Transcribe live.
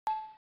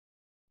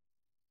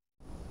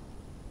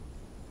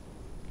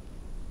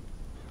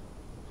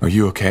Are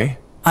you okay?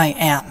 I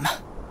am.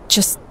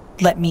 Just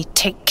let me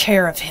take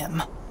care of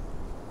him.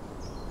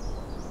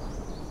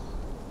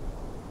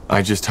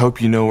 I just hope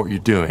you know what you're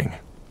doing.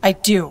 I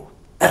do.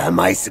 Am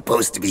I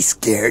supposed to be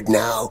scared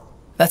now?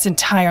 That's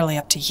entirely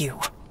up to you.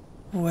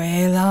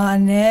 Vuela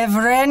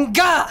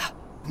Nevrenga!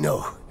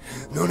 No.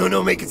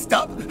 No, make it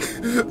stop.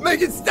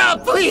 Make it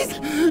stop, please!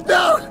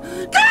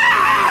 No!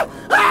 Ah!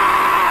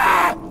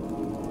 Ah!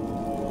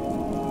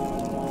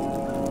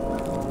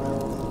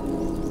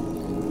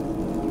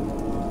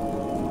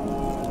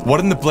 What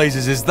in the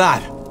blazes is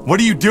that? What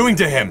are you doing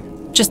to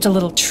him? Just a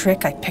little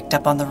trick I picked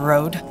up on the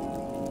road.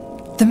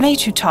 The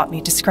mage who taught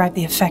me described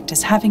the effect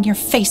as having your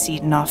face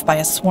eaten off by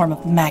a swarm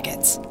of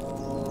maggots.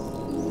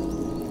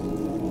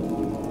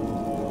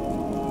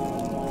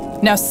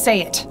 Now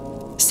say it.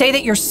 Say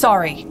that you're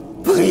sorry.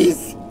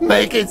 Please,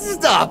 make it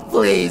stop,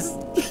 please.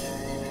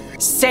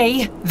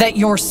 Say that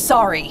you're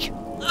sorry.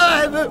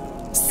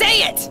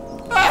 Say it!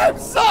 I'm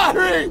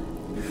sorry!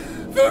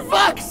 For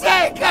fuck's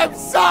sake, I'm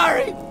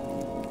sorry!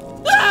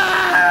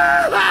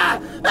 Ah!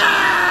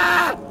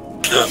 Ah!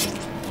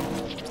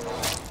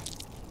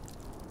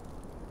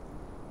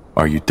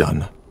 Are you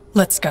done?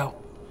 Let's go.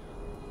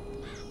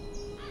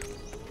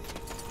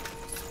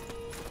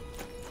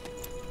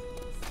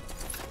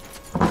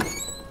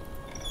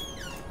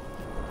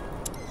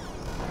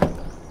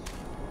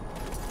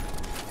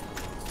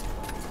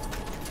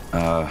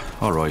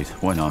 All right,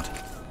 why not?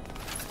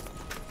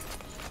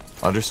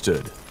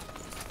 Understood.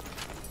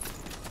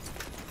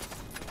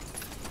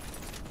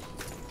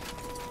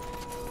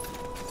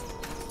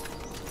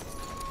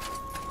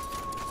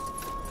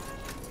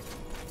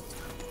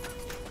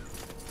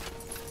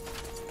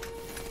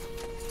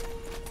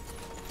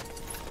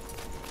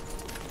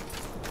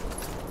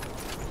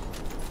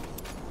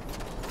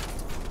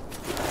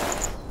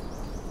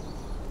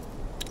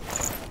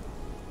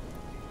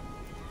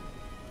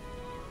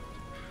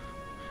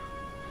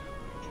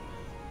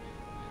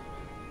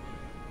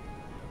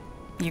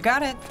 You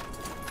got it.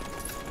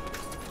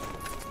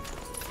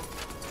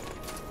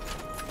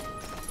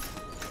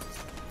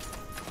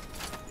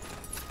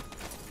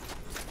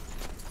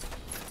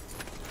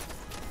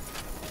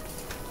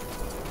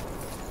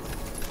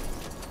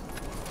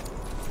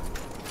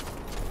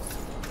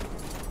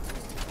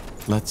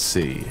 Let's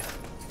see.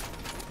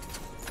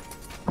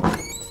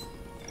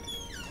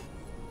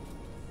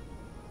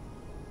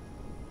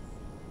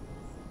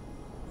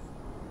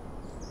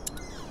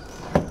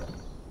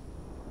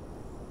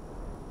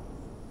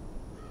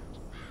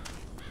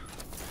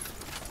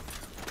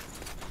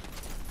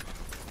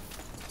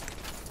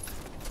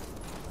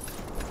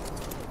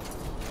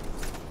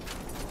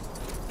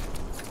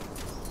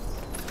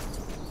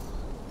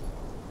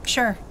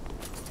 Sure.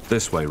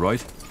 This way,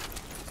 right?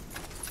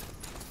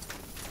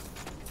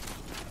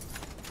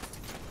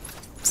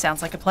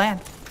 Sounds like a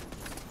plan.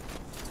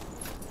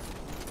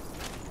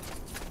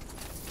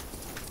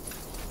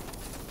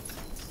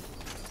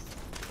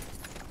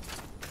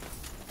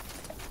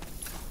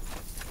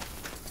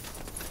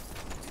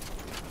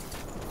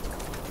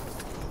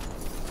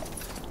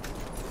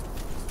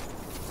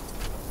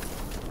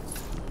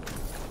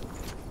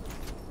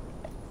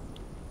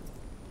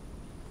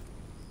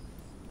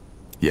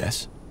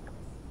 Yes?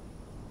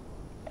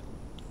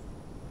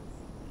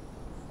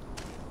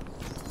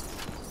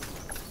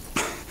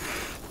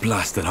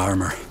 Blasted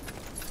armor.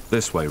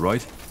 This way,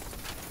 right?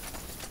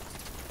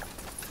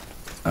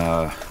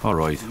 All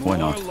right, why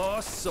not?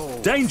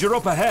 Danger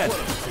up ahead!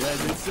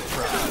 Pleasant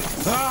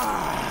surprise.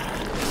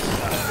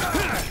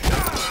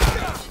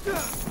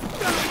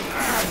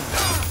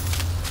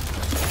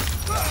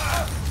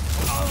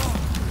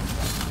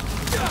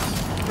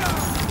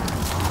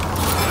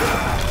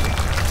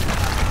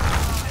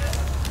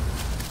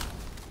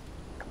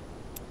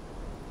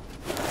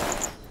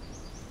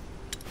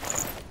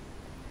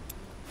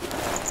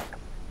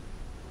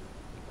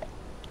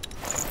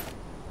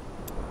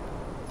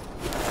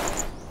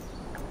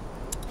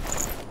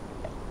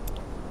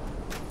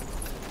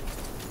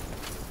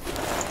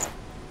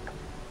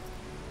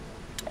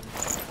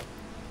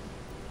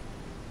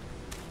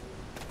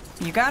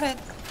 You got it.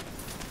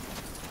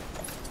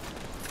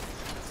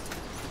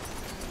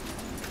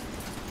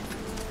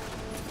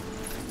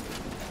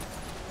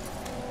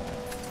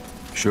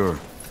 Sure.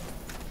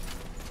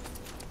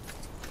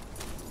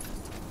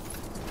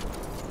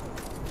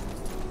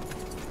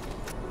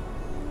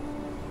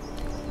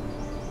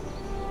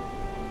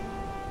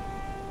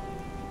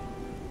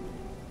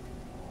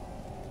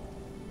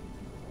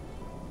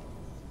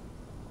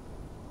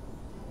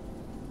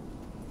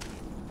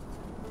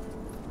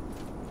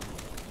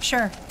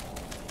 Sure.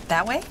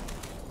 That way?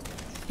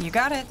 You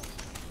got it.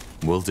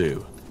 Will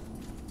do.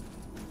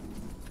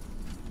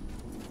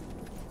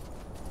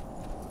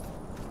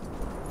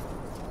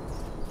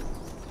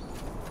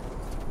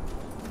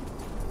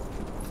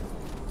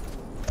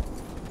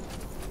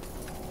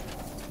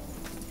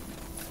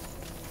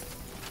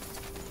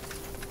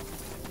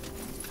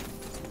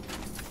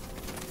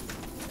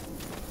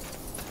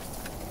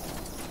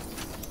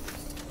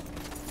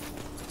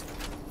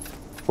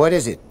 What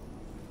is it?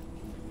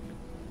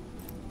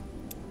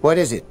 What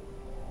is it?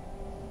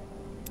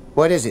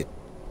 What is it?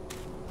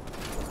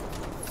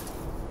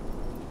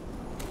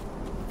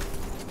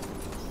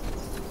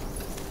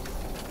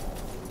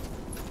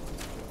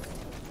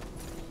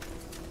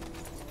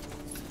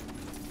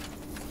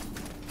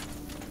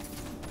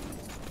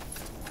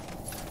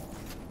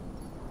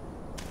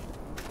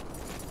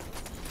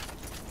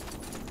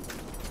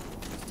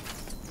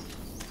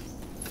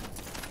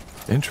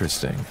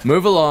 Interesting.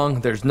 Move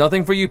along. There's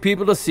nothing for you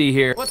people to see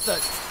here. What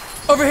the?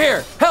 Over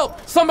here!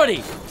 Help!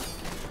 Somebody!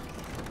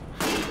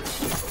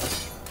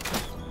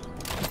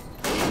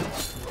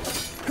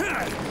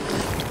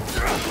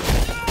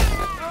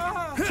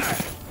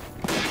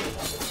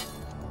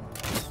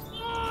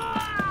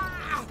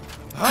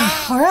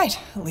 All right,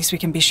 at least we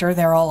can be sure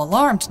they're all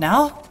alarmed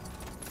now.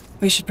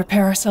 We should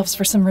prepare ourselves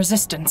for some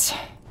resistance.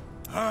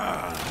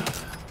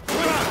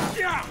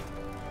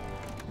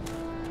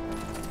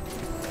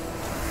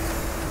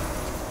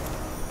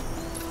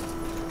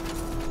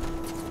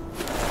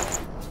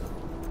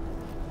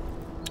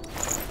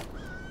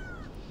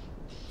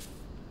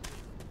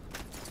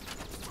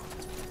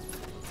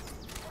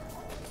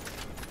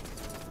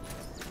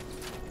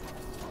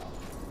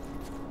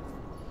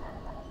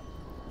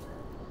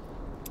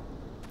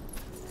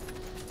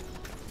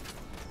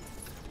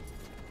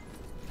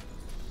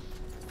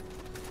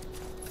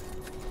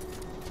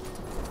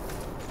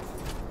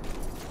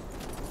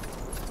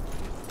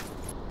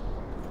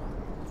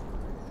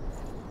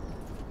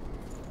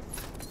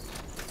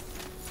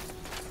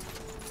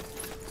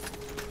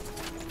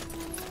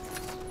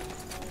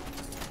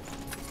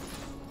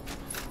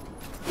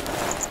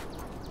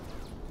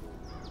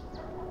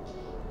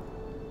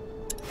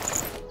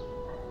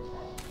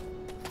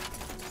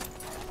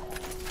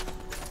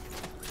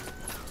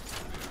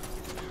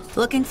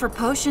 Looking for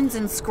potions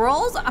and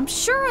scrolls? I'm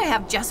sure I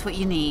have just what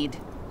you need.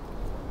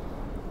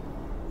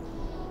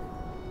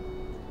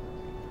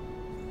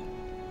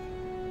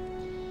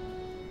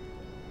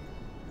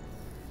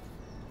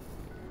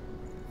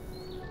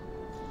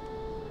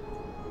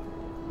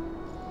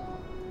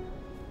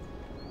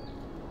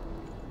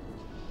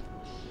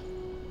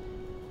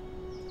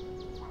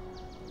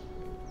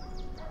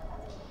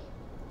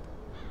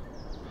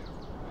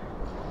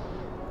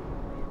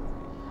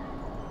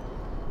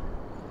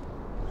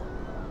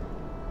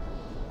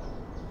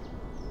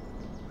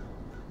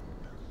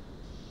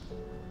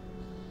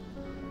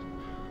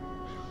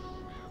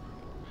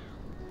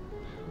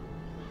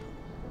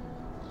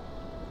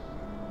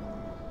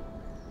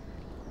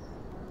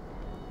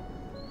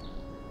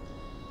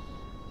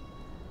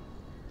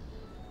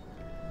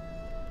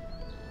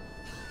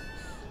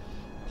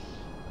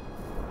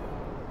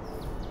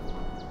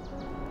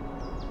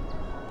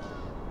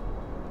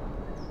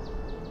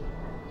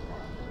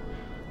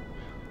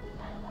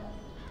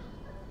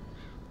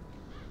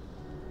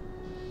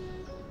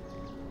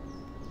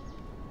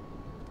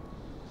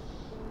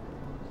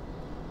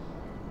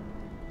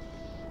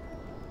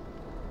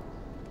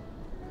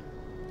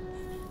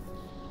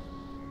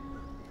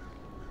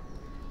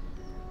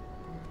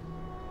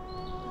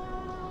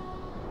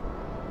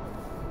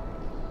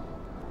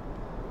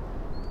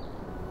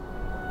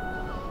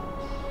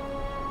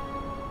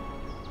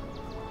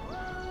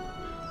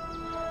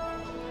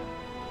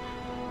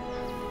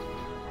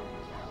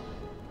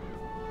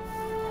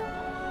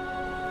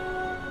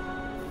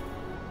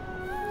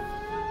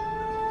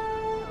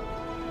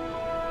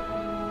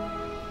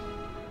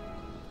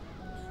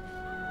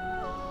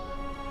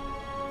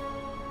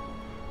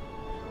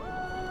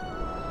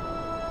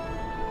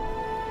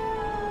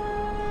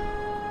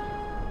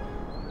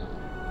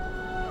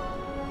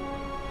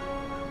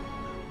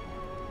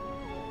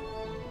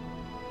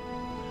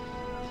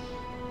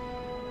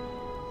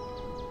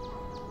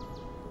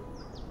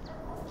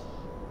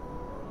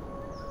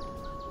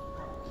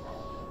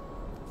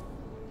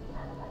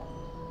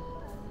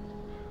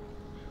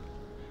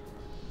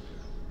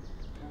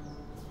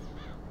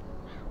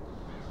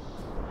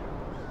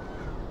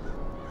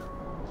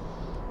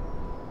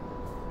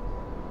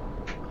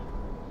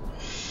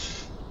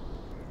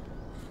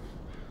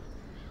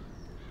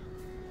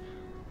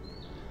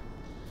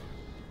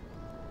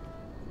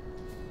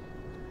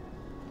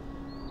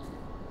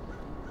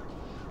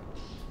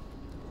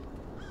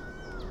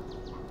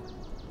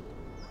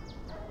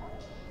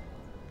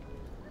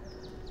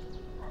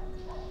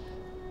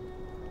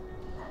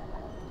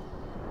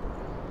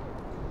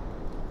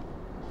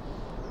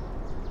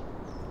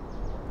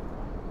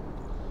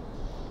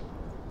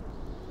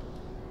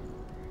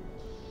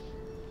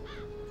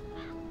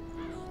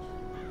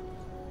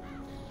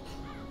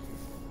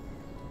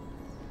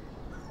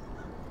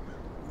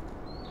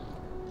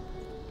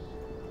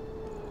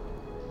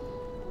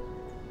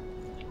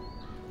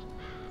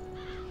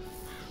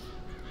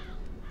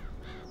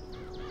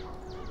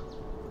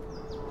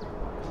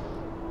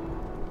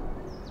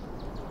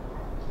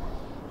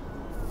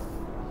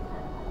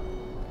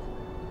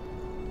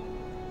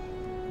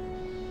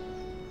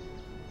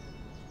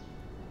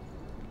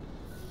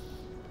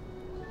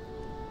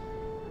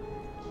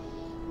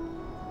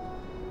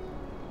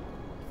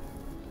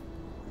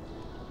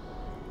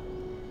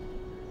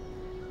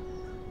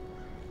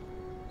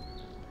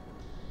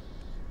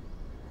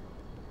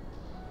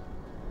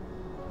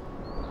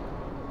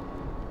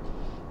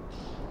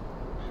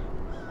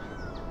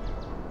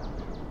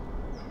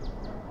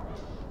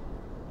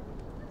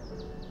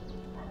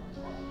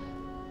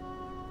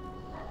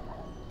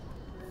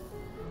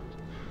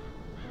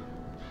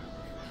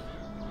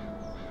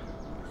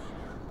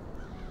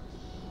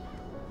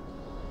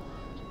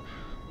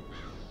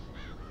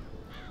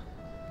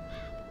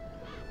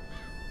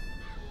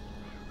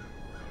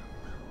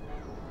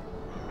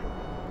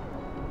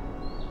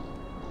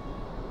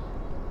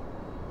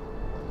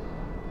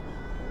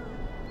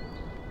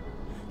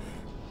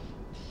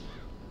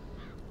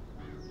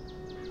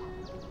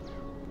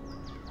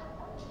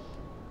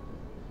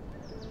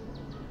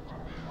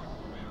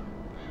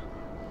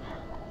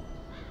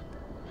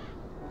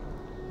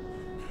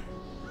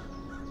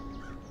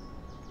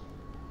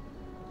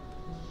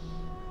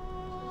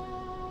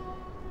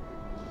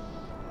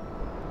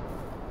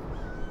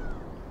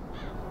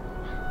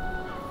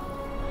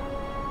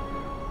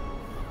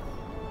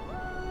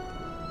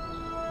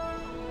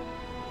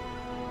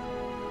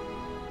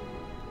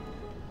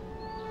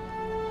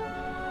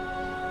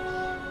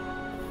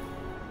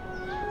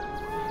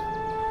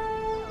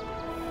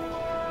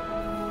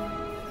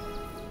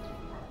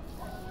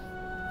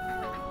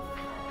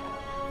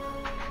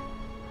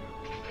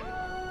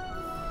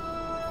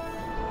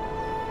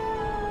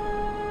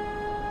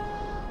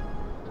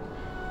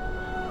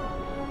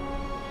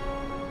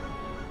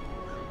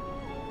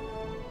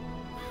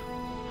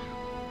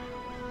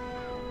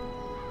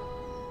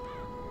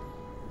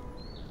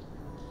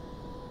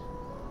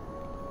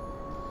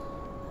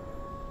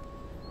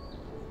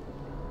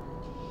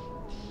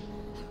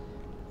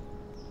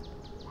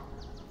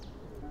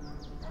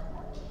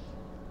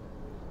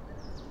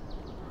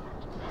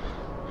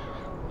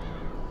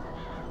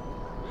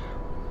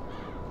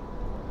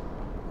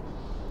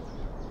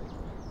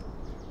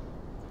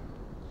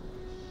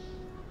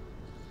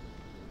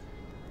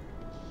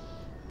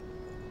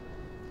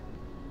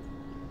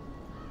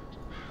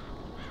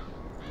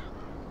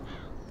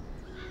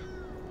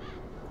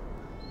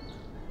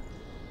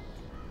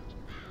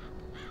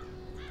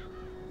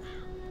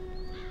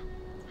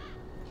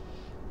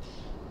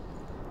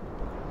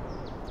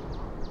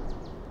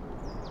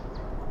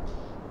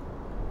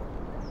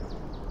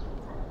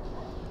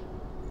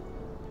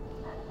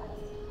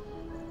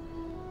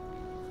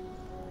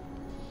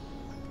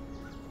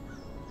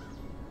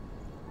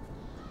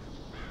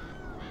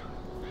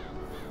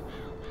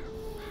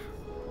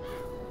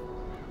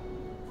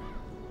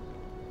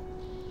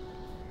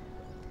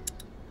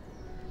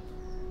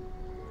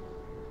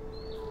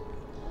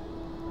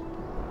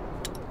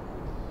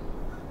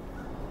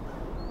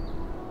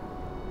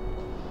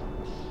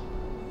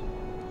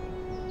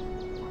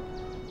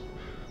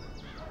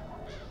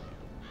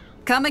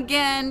 Come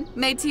again.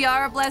 May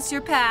Tiara bless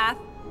your path.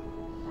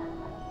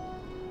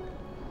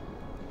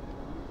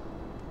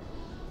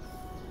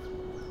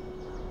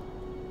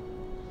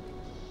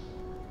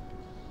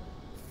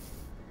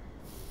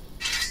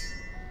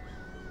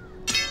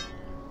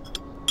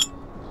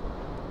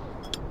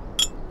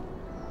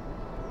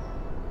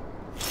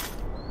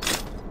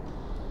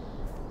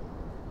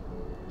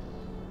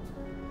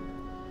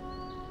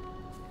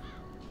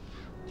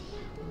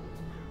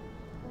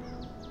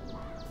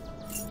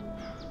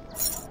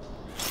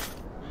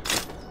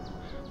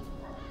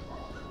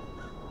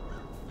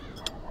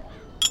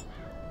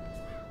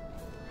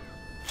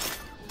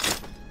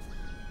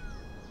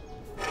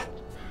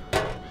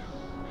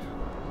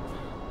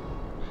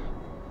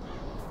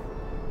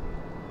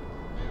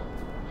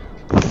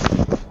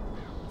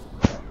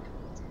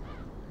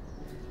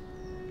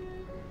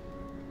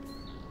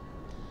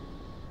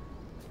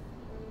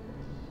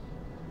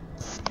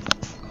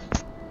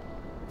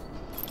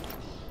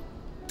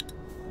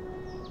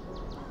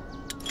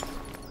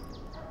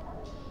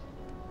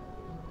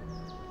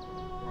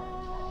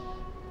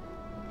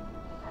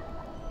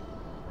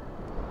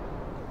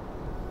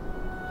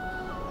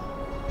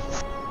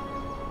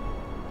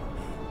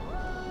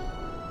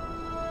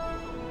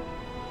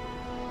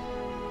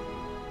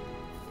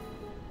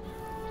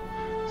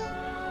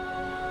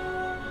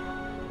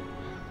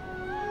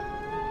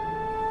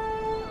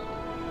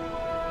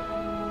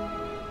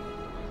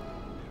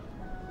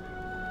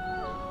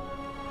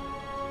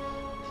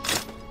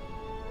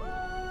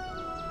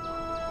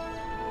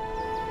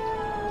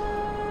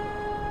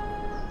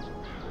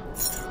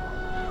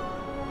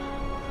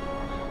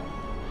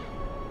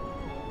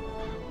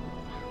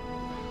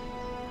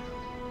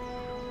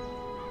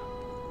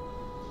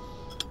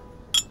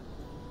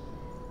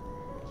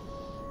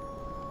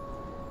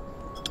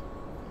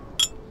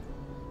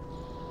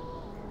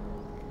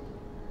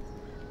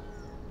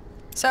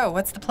 So,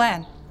 what's the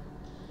plan?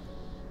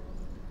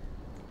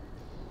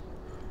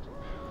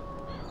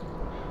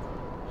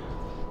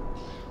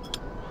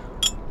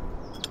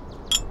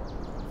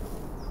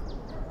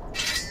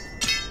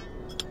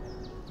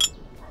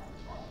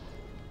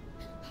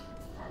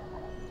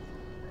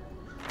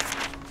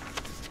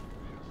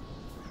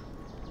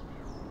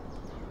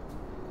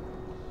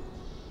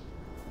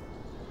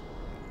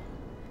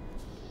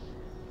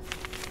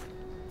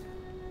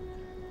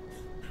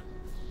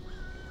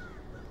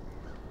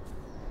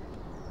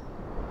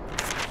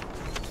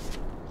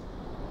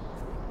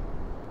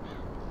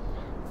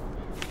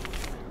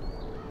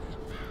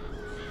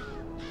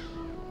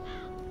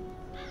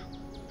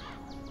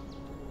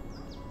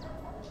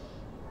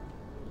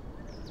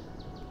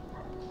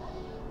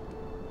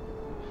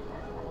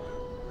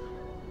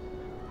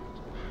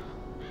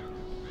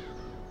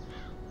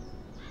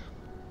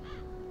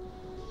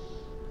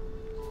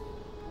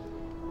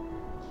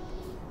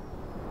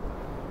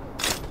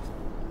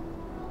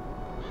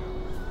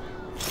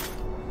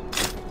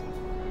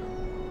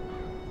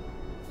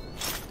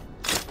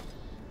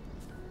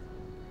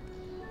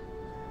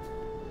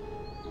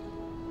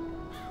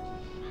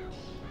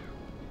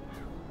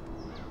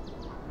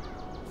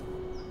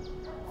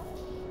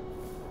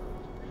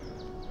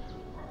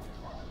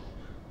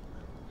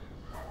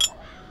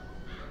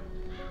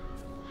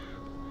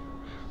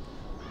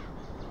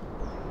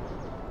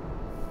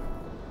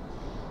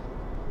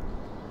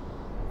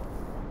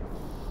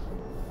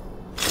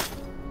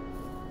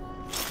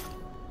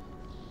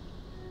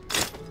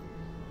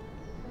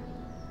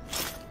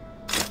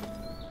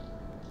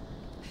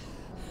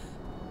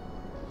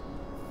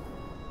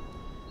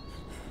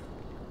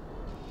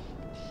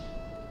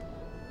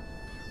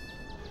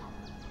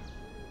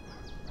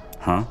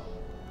 Huh?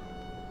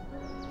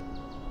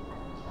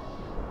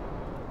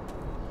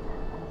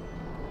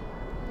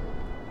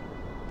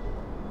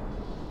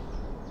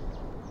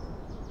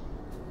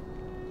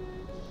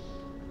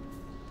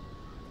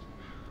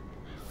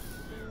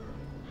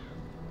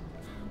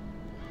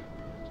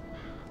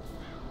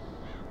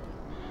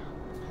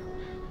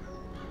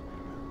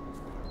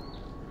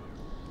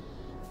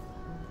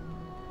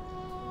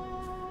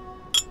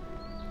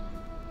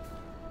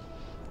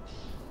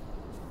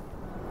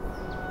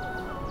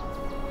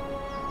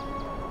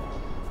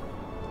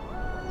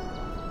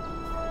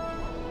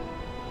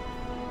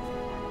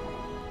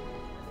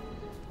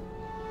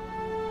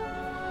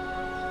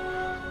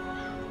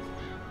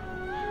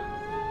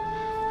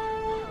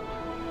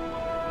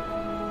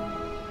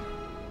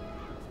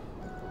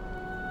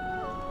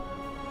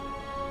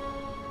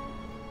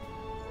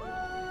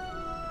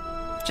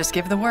 Just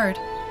give the word.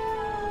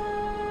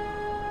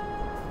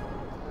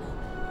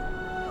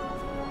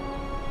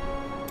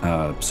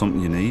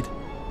 Something you need?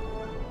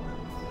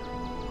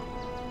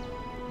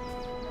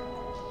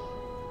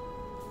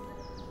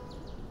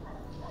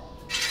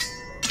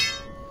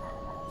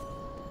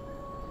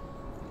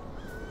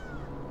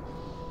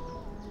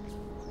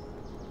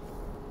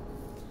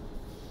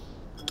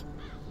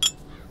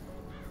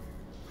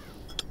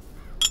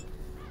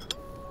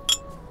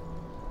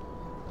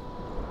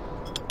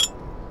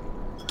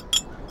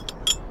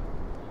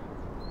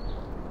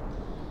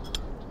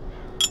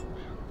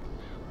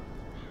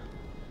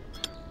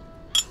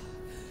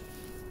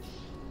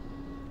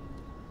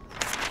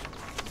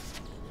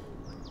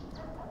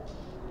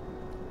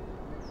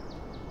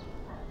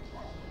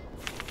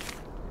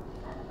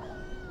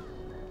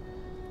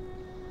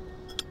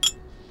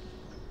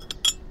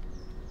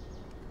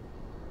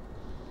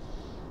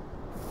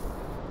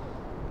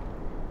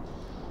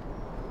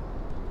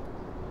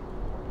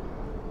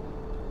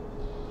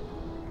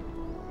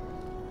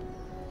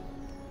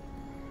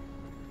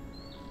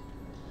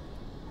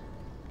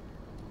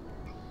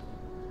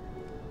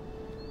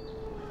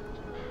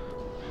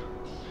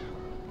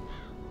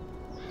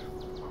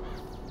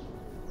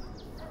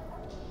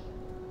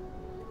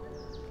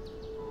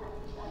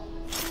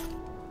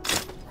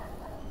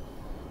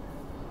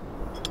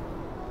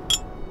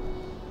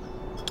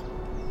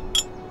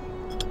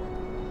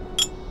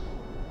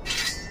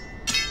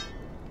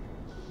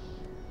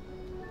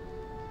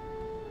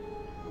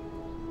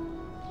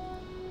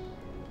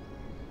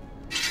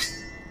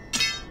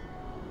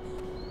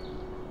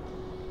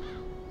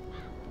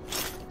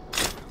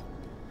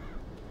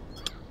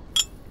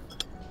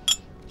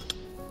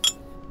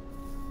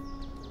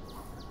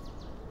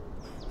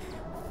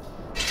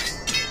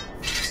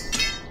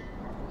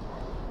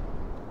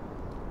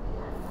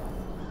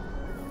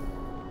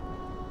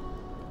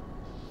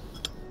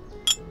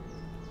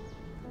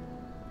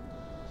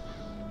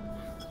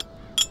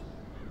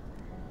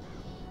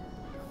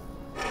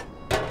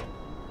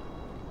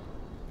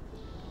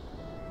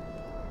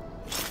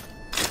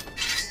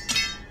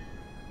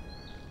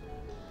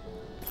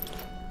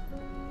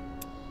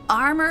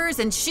 armors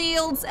and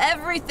shields,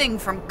 everything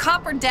from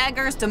copper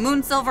daggers to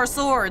moonsilver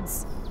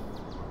swords.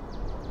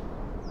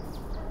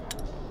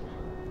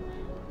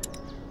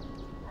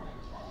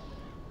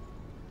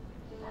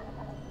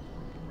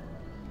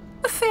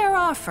 A fair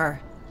offer.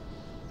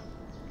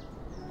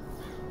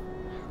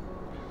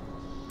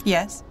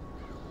 Yes?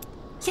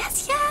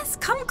 Yes, yes,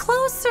 come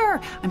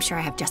closer. I'm sure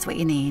I have just what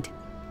you need.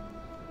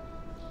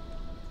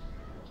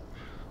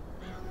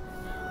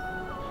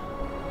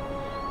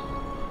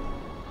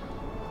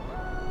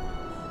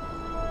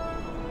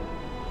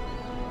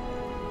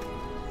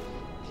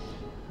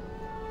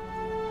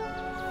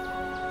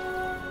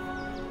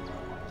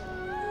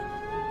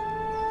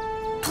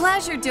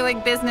 Pleasure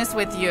doing business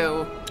with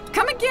you.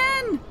 Come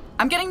again.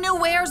 I'm getting new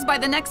wares by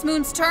the next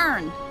moon's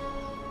turn.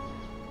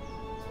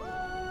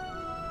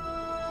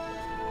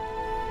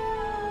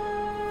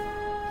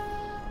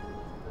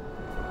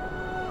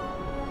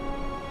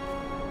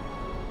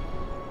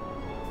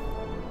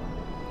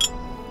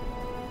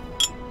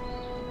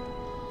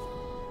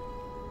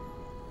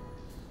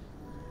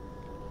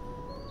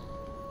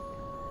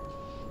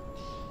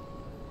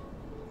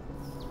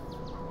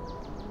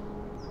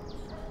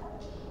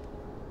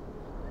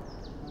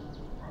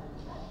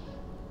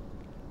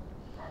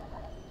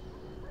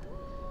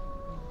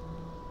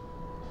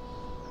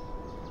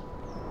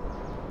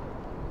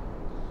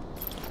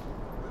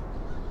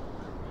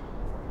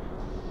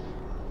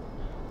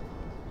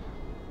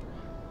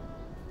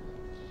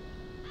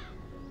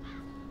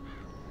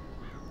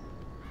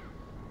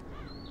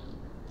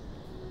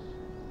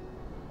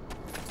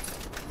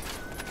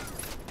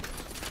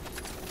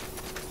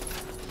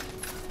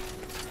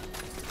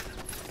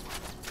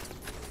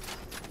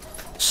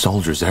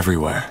 Soldiers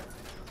everywhere.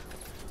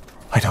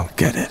 I don't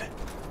get it.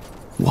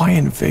 Why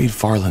invade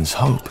Farland's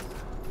Hope?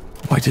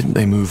 Why didn't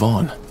they move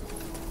on?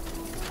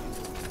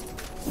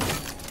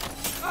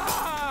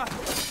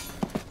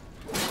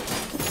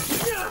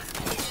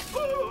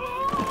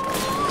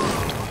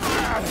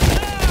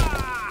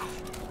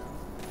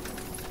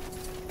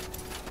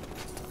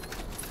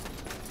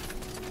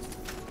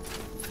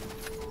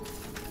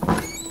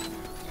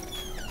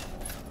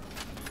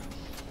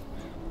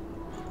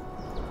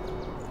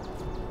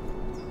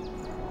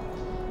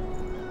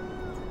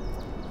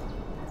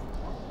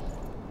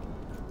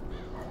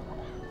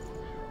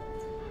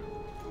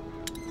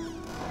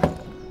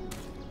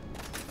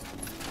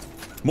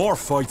 More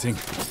fighting.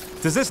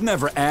 Does this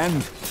never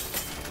end?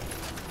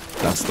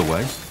 That's the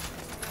way.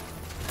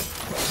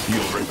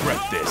 You'll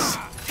regret this.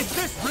 Is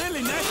this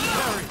really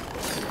necessary?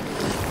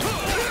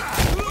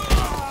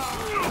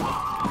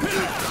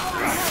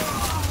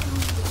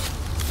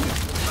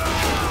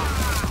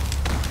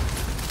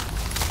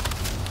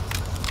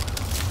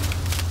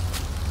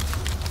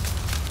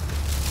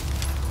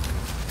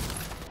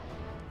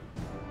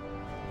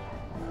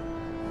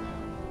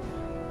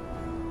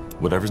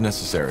 Whatever's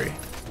necessary.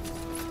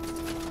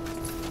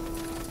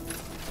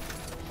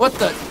 What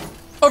the?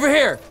 Over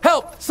here!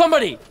 Help!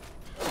 Somebody!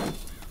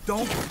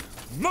 Don't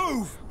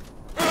move!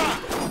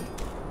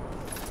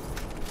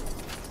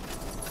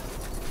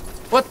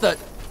 What the?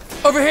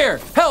 Over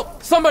here!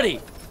 Help! Somebody!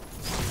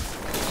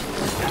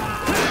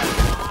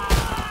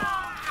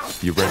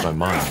 You read my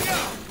mind.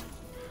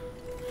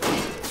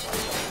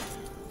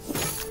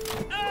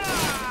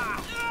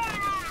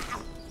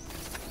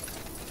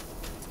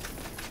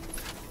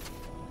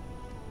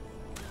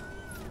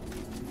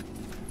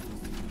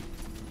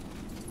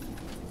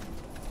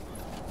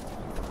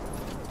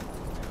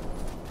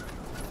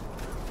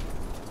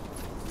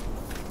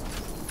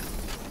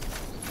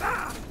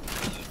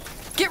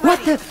 Get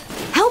ready.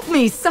 Help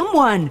me,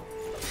 someone!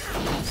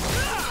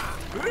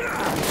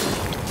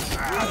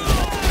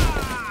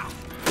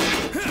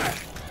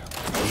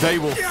 They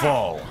will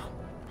fall.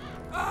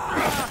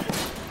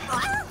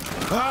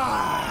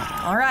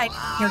 All right,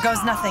 here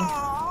goes nothing.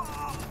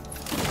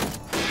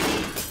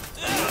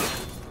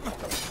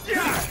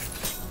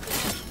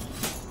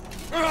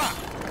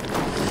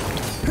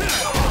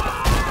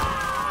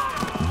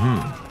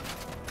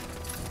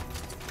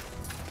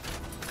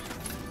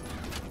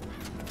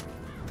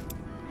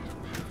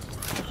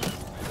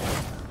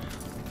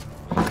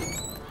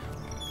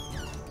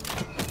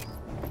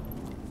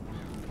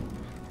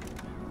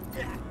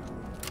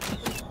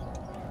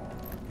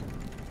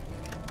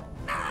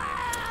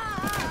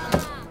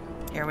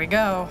 Here we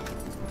go.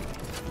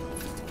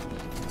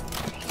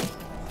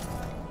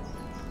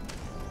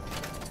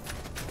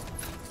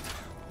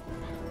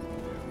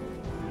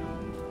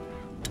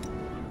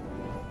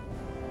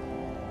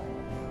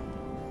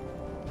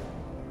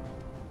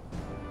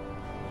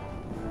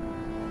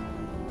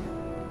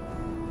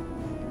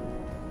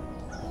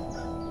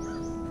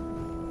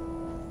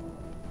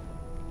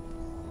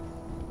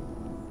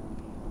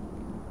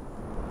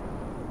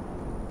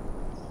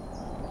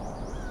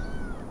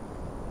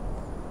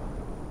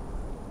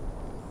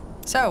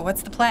 So,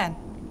 what's the plan?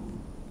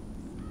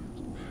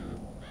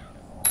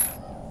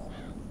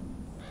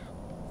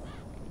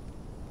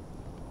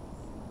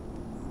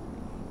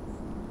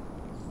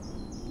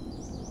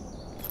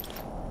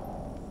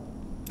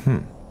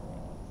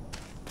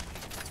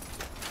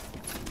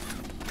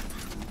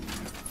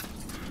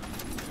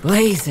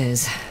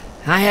 Blazes.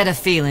 I had a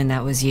feeling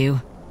that was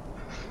you.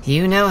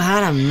 You know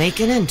how to make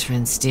an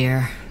entrance,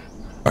 dear.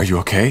 Are you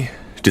okay?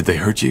 Did they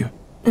hurt you?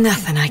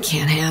 Nothing I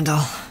can't handle.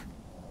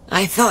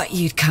 I thought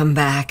you'd come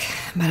back,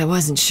 but I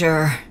wasn't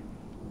sure.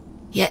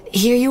 Yet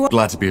here you are.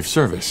 Glad to be of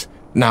service.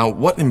 Now,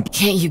 what in...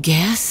 Can't you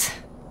guess?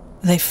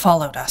 They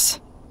followed us.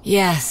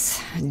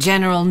 Yes,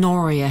 General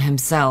Noria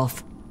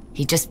himself.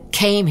 He just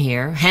came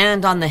here,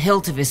 hand on the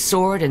hilt of his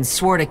sword, and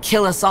swore to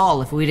kill us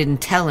all if we didn't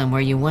tell him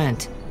where you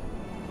went.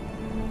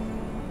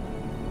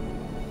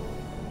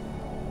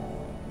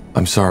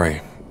 I'm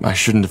sorry. I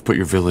shouldn't have put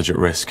your village at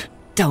risk.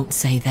 Don't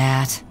say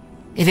that.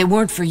 If it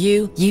weren't for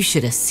you, you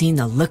should have seen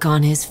the look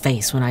on his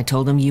face when I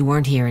told him you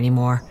weren't here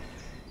anymore.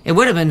 It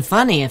would have been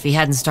funny if he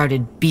hadn't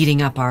started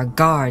beating up our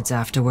guards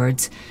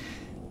afterwards.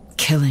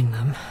 Killing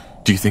them.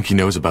 Do you think he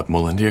knows about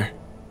Molendir?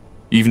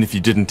 Even if you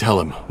didn't tell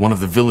him, one of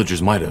the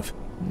villagers might have.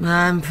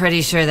 I'm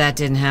pretty sure that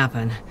didn't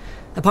happen.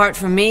 Apart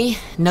from me,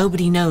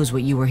 nobody knows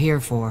what you were here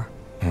for.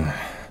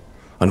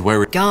 And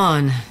where...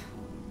 Gone.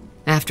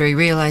 After he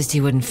realized he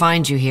wouldn't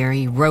find you here,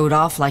 he rode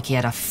off like he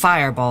had a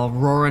fireball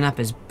roaring up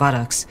his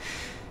buttocks.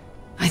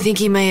 I think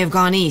he may have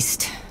gone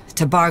east,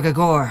 to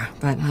Bargagor,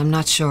 but I'm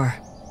not sure.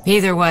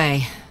 Either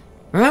way,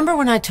 remember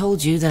when I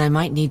told you that I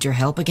might need your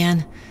help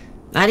again?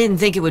 I didn't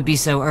think it would be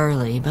so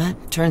early,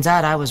 but turns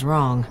out I was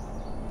wrong.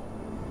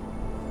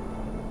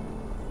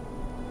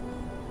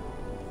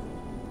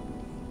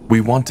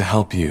 We want to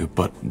help you,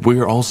 but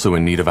we're also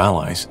in need of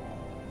allies.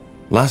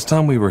 Last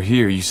time we were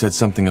here, you said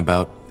something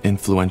about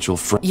influential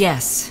friends.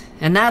 Yes,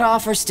 and that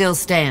offer still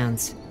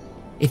stands.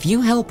 If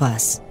you help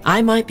us,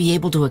 I might be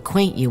able to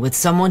acquaint you with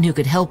someone who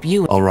could help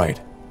you. All right.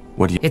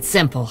 What do you... It's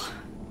simple.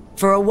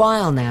 For a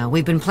while now,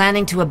 we've been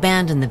planning to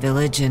abandon the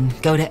village and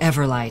go to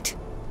Everlight.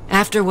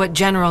 After what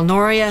General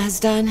Noria has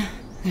done,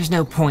 there's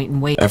no point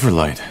in waiting.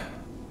 Everlight.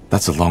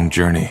 That's a long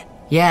journey.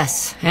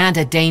 Yes, and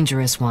a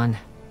dangerous one.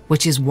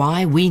 Which is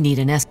why we need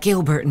an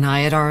Gilbert and I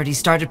had already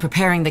started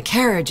preparing the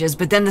carriages,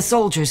 but then the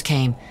soldiers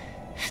came.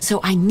 So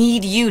I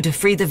need you to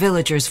free the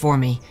villagers for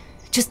me.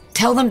 Just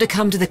tell them to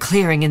come to the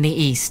clearing in the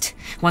east.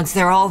 Once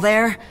they're all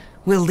there,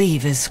 we'll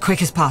leave as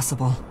quick as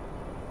possible.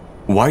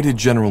 Why did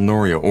General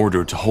Noria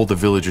order to hold the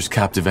villagers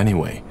captive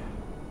anyway?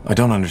 I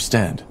don't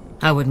understand.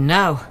 I wouldn't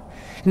know.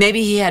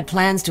 Maybe he had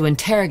plans to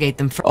interrogate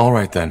them for— All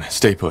right then,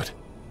 stay put.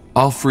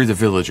 I'll free the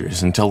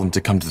villagers and tell them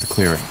to come to the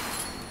clearing.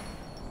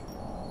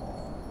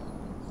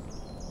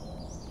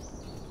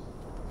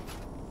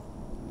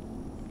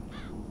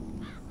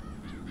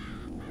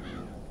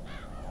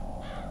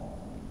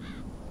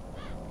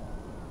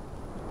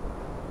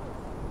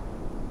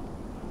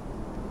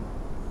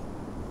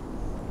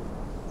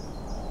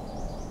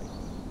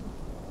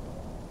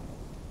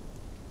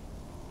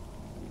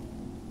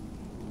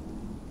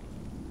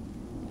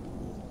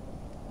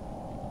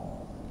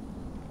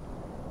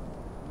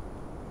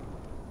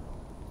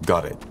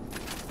 Got it.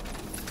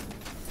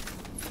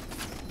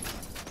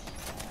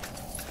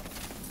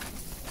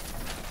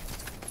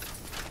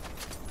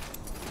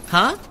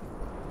 Huh?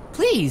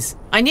 Please,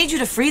 I need you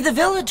to free the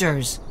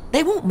villagers.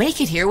 They won't make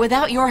it here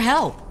without your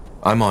help.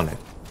 I'm on it.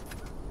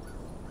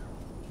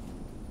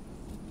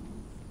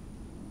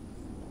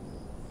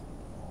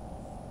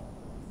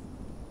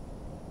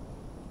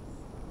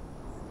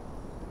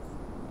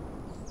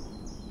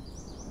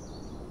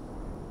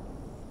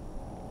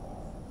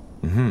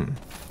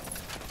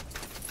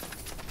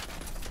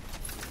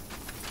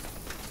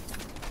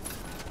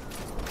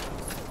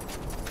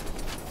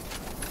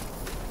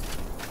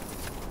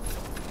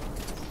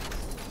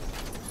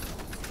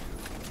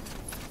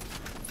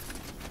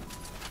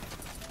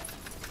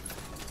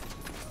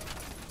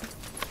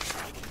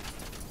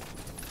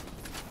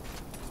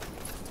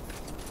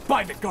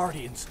 By the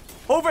Guardians!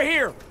 Over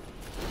here!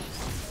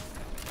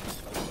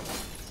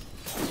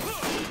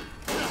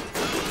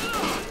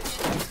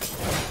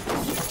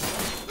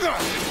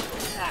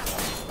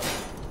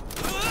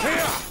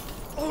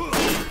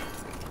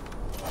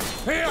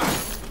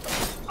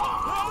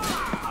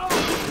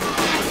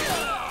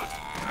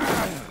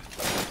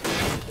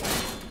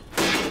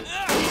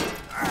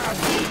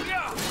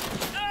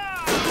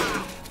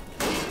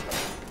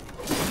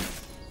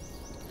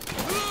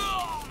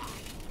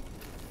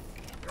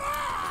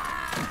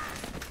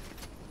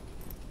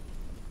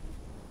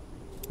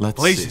 Let's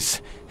Blazes.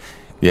 see.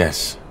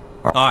 Yes.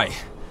 Aye.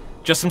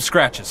 Just some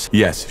scratches.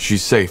 Yes,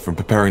 she's safe from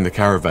preparing the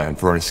caravan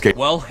for an escape.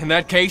 Well, in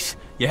that case,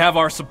 you have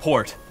our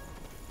support.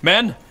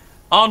 Men,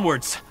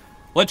 onwards.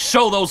 Let's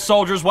show those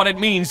soldiers what it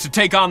means to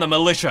take on the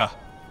militia.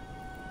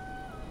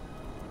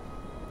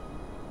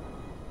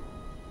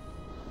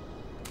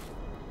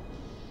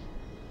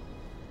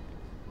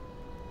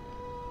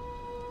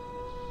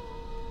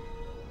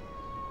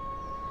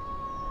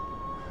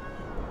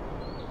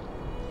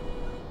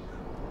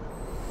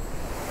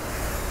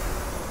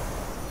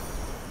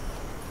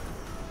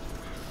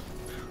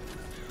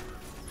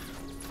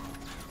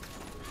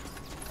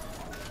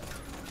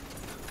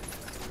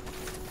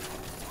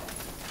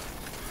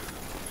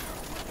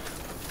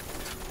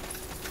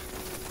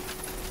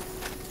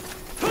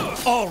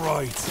 All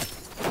right.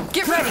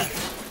 Get ready!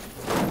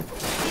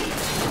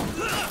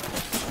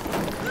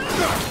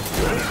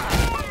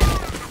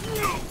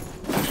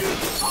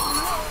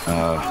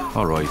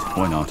 Alright,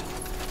 why not?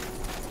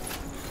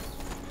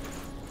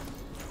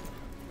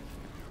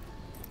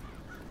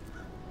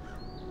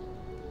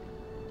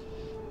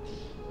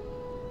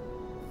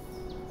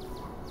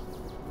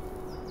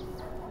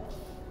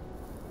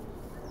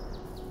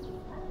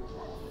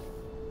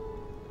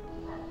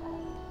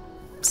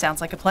 Sounds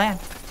like a plan.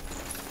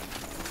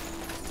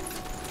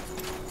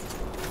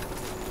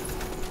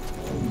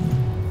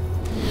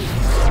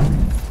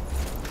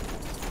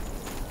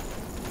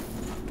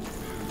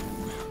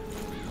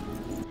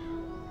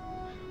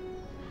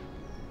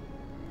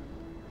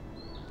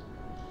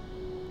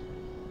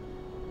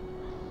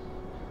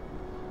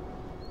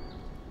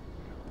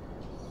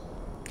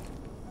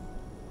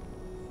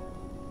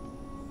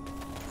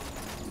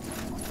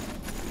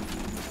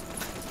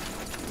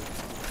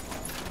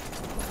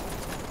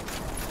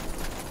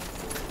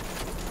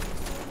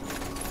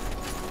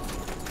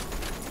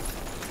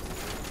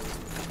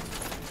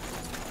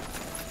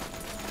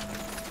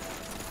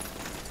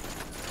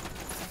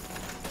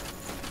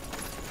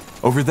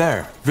 Over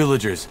there,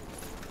 villagers.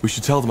 We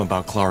should tell them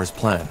about Clara's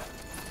plan.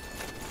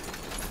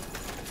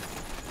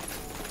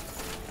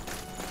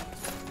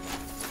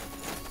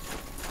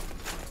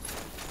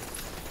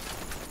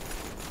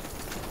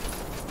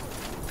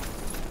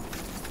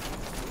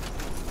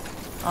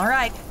 All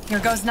right, here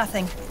goes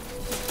nothing.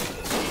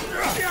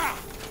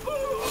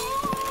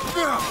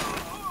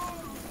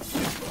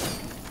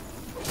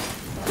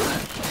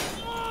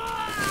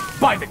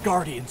 By the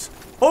Guardians!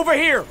 Over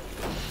here!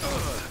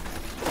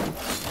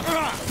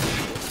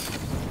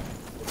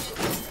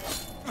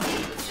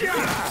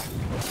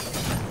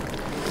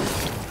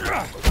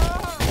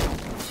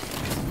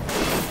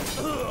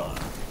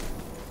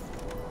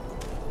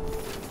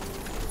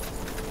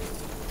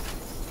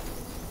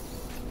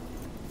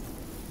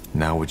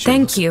 Now would you...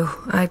 Thank you.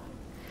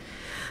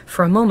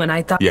 For a moment,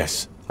 I thought...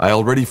 Yes, I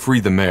already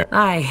freed the mayor.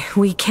 Aye,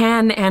 we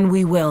can and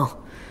we will.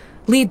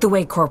 Lead the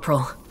way,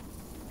 Corporal.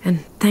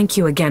 And thank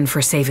you again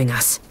for saving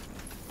us.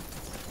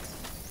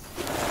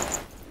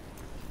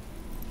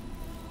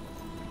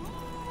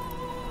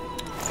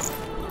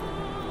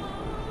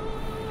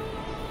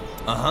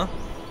 Uh-huh.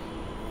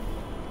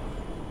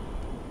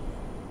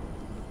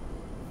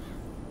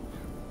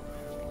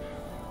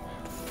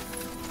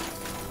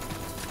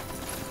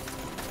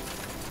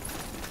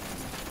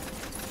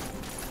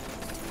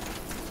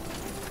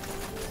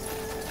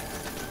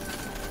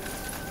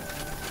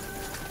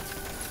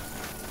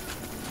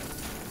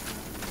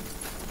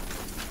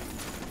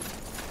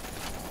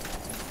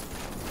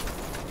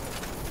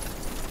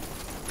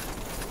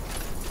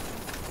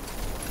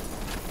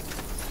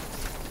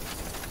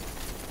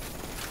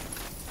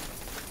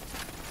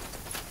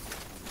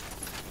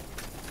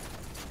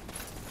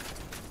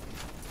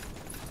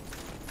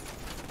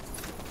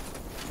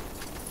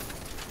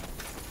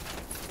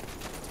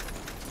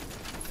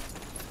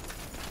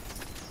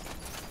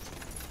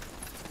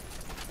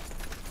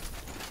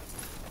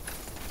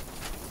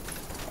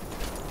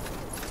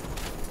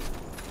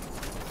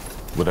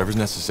 Whatever's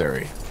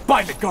necessary.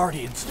 By the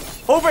Guardians!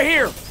 Over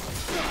here!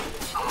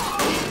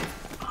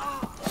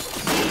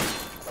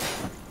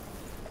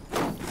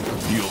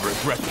 You'll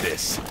regret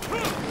this.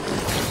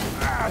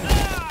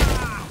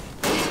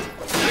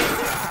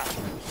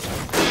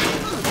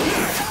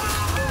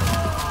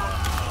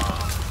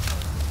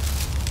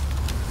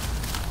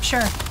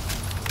 Sure.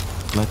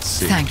 Let's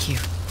see. Thank you.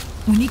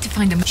 We need to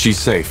find a... She's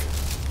safe.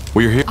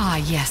 We're here. Ah,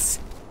 yes.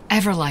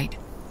 Everlight.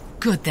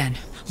 Good then.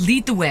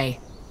 Lead the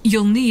way.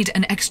 You'll need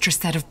an extra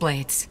set of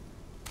blades.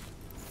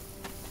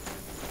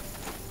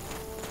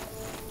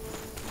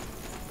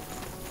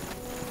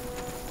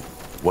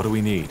 What do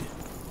we need?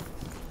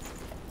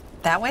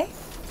 That way?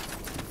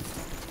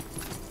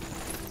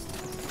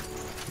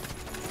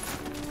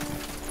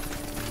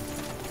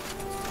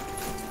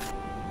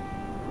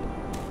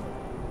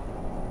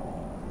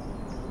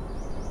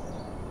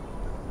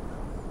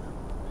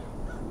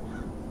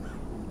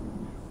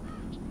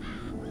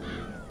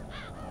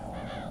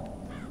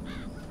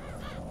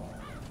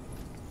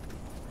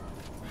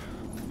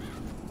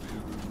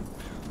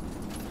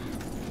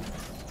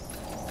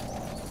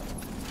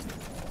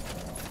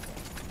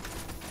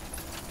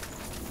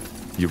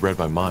 You read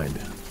my mind.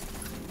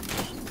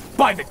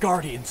 By the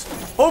Guardians!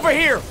 Over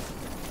here!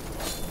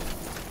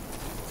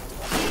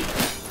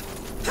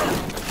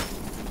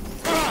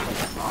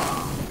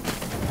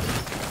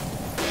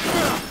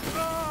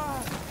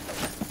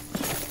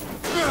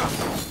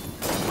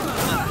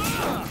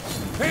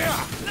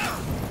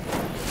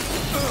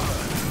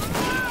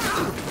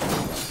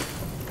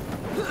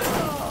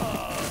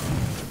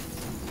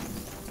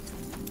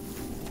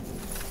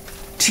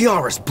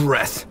 Tiara's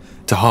breath.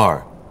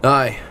 Tahar.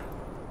 Aye.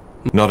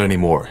 Not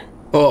anymore.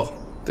 Oh,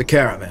 the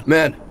caravan.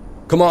 Men,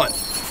 come on.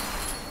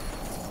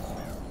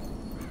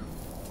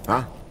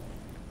 Huh?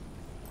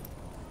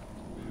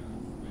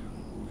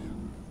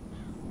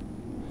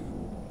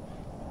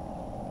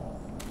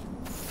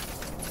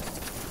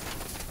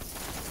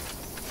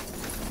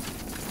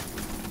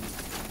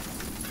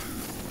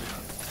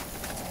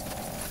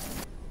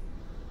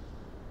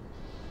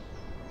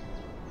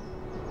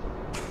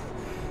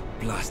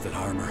 blasted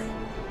armor.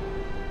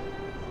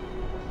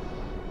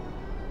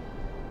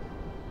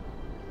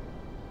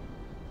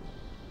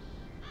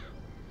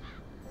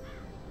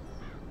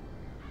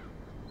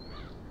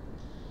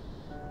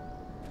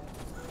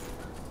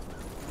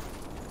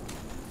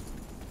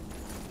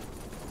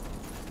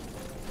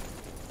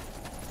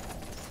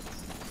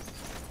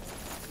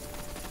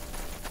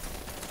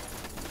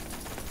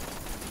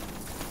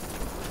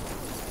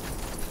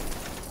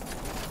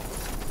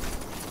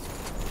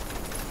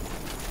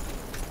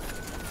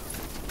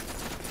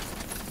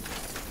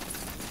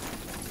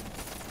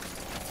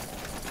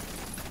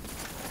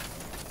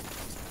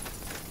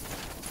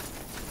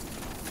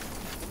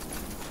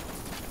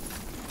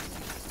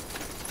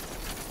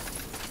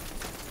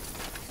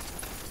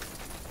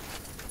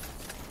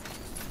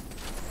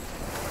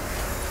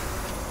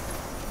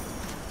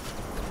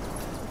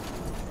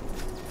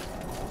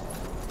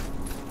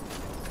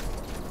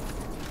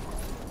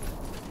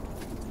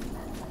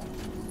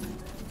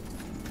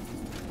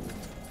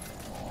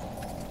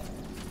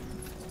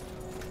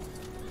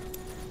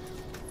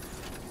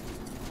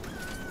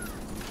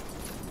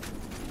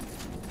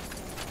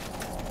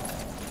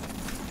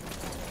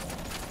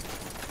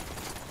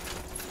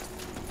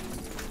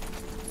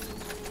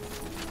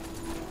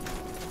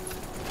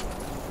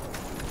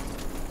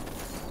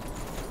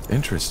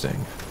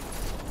 Interesting.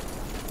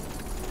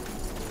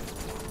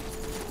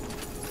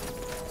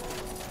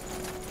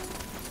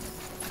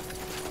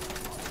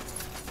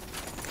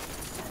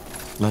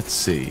 Let's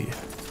see.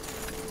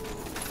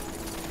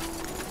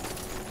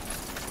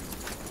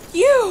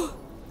 You!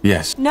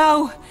 Yes.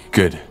 No.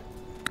 Good.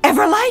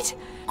 Everlight?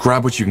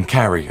 Grab what you can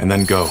carry and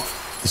then go.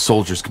 The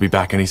soldiers could be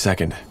back any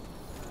second.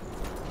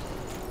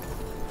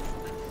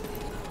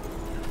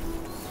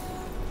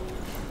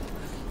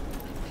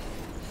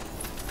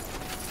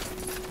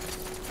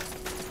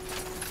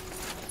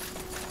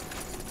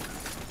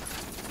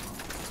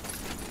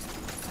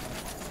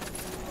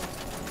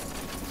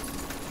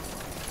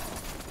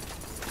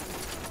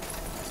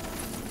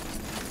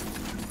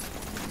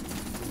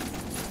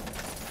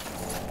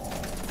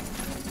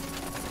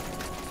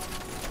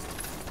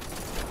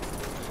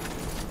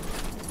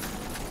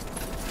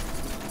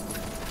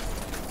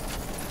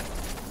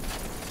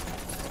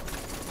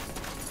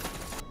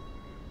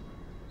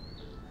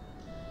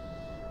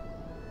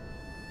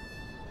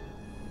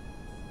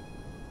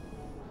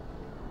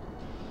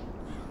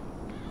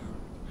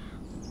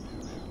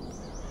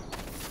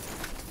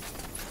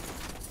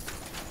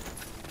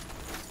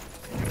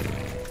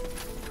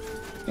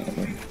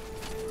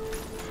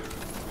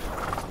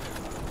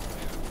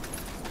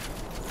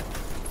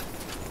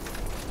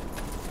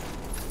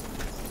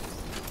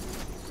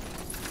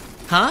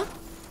 Huh?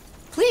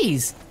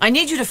 Please, I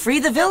need you to free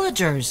the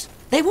villagers.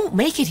 They won't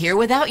make it here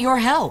without your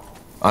help.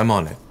 I'm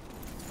on it.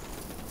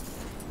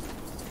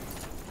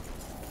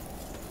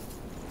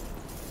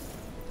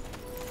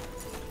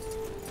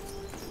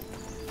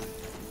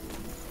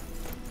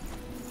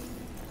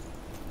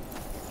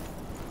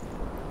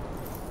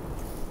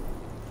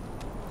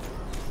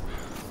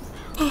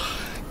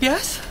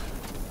 Yes?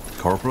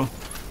 Corporal?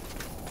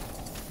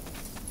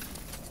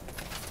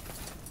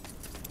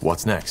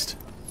 What's next?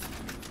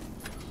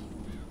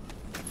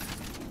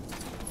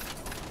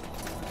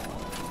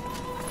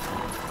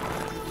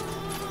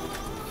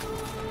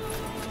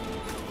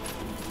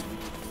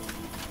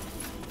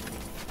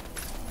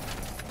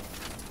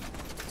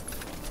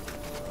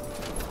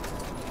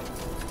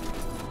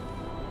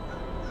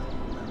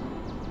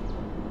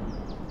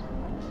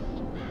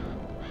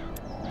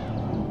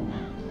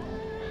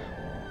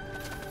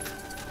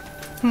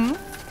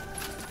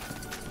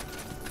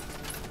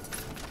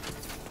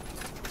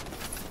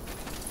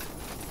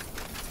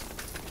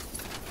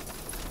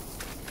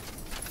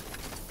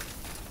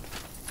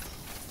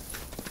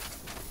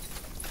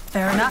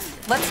 Fair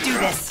enough. Let's do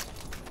this.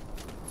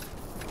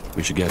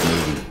 We should get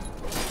moving.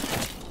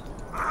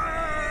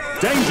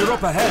 Danger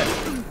up ahead!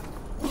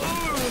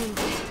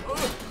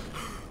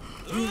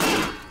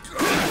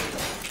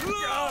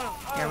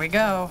 Here we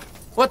go.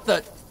 What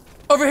the?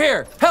 Over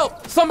here!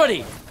 Help!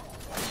 Somebody!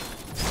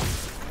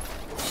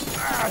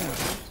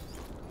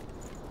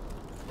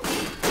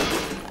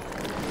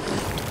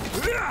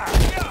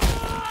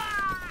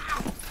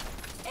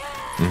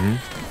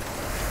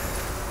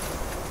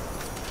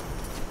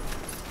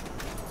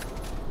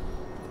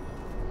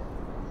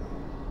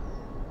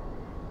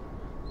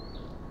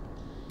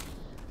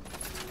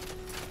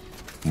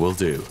 Will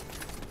do.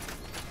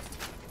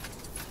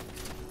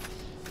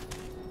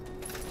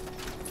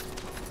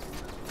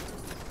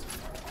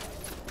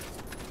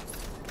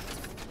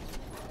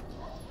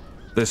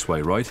 This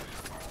way, right?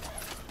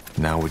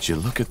 Now would you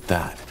look at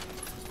that?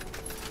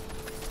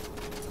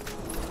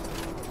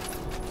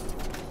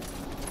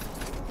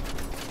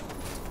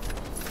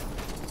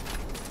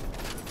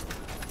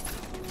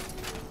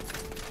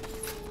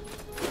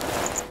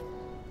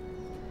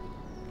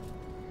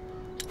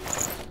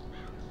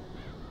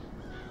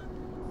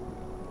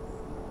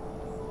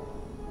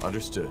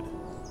 Understood.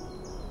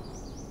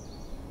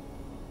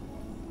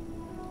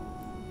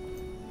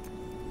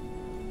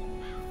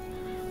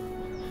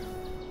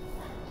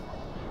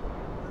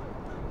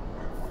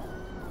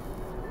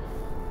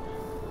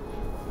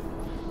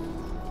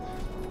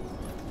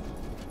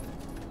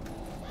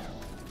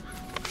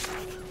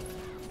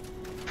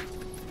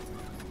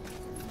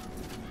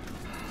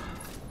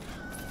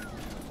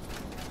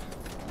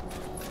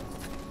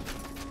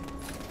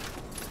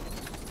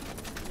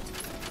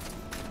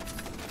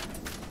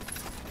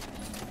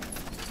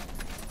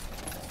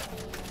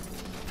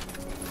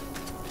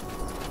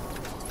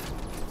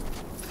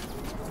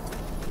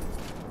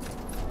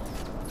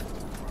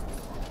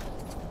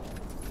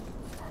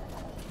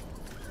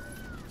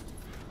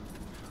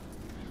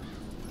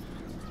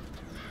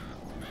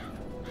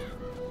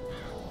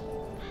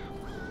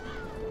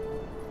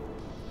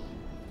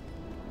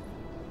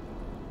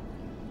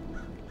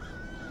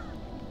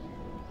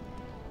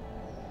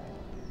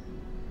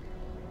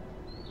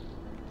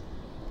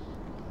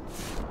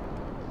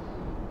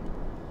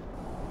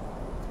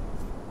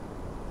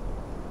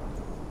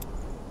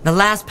 The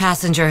last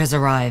passenger has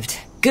arrived.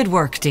 Good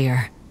work,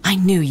 dear. I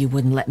knew you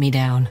wouldn't let me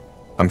down.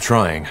 I'm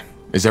trying.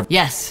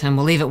 Yes, and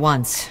we'll leave at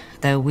once.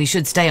 Though we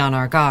should stay on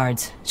our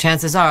guards.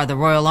 Chances are the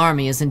Royal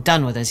Army isn't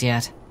done with us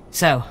yet.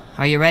 So,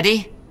 are you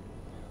ready?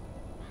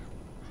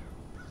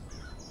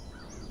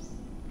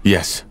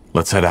 Yes,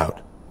 let's head out.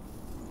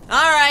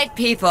 All right,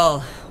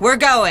 people. We're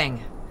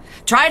going.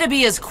 Try to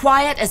be as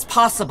quiet as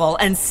possible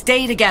and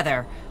stay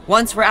together.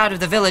 Once we're out of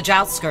the village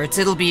outskirts,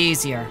 it'll be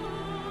easier.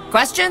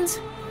 Questions?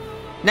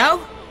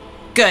 No?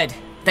 Good.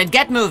 Then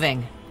get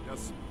moving.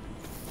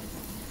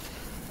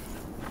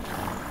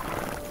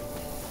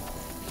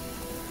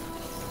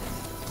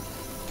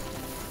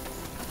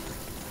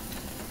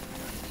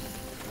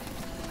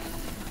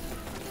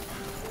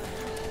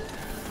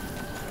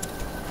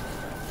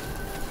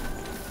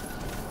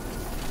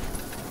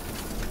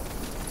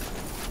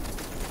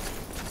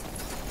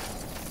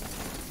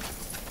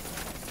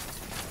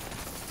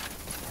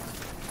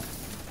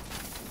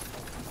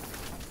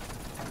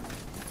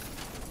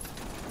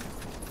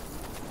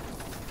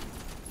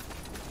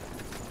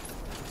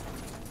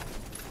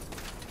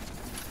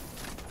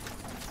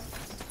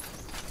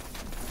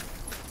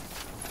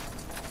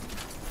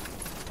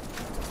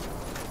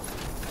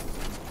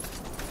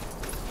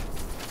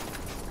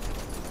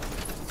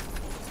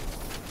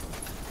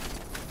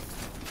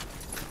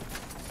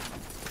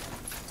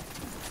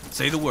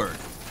 Say the word.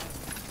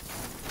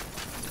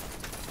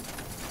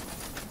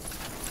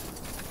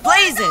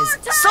 Blazes!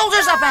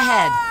 Soldiers up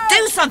ahead!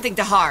 Do something,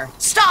 Tahar!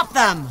 Stop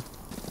them!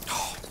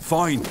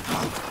 Fine.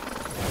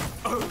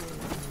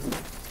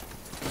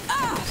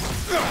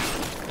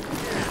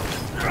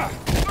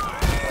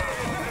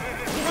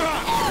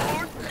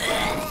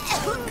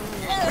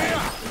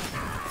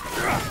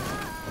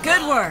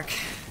 Good work.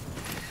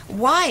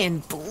 Why in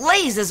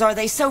blazes are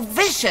they so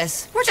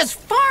vicious? We're just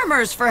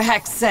farmers, for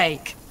heck's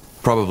sake.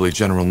 Probably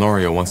General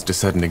Norio wants to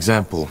set an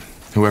example.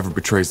 Whoever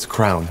betrays the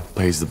crown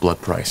pays the blood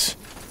price.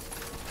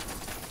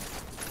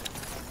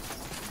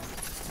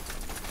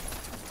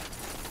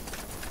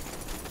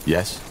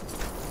 Yes?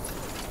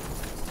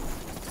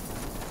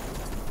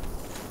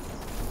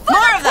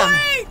 More of them!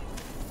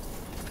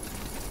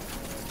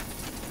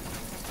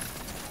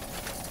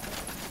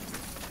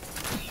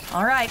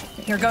 All right,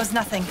 here goes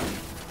nothing.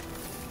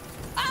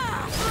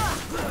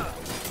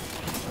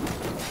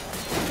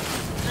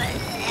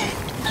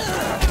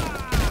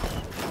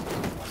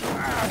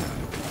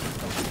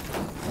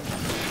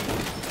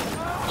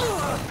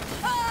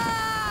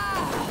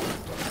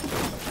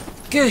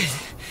 Good.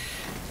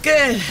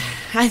 Good.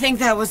 I think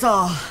that was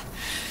all.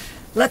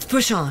 Let's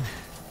push on.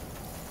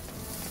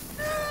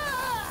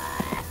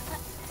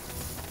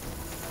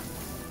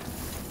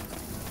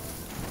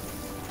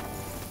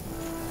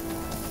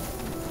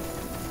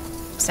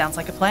 Sounds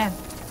like a plan.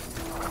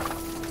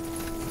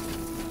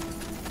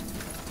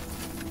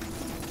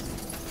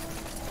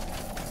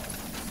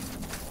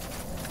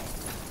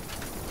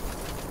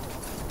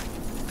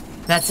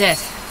 That's it.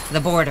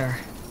 The border.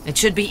 It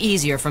should be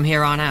easier from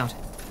here on out.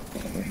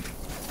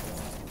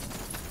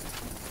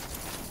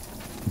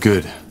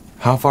 Good.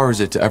 How far is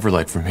it to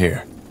Everlight from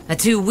here? A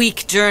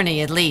 2-week journey,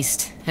 at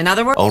least. In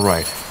other words... All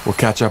right. We'll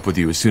catch up with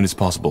you as soon as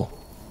possible.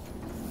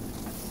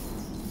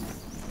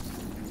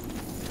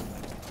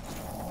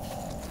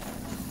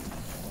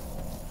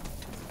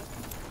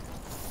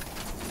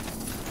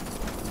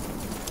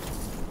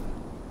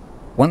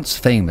 Once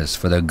famous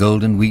for their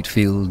golden wheat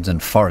fields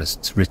and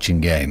forests rich in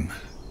game,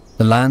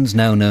 the lands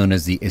now known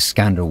as the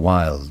Iskander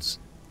Wilds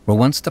were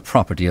once the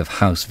property of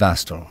House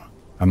Vastal,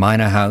 a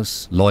minor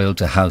house loyal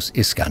to House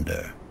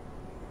Iskander.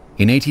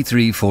 In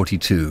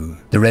 8342,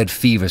 the Red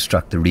Fever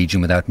struck the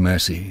region without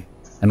mercy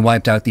and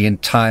wiped out the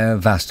entire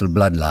Vastal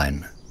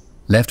bloodline.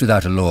 Left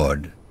without a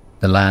lord,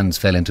 the lands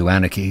fell into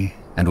anarchy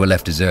and were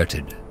left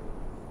deserted.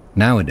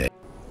 Nowadays...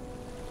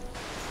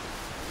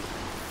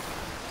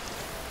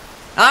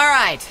 All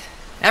right.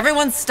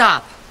 Everyone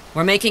stop.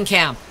 We're making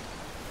camp.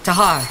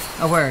 Tahar,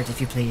 a word,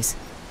 if you please.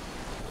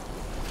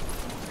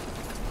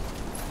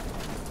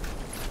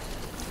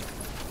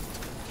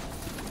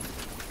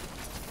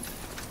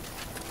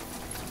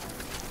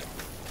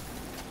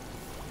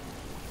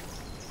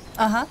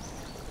 Uh-huh.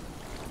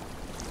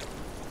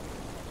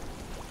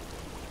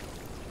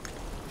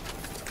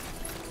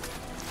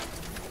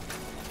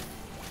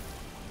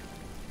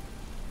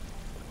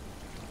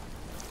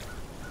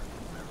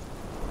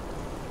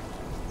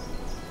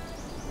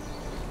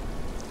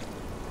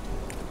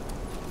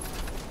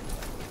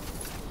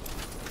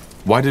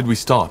 Why did we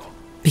stop?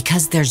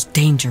 Because there's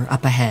danger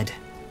up ahead.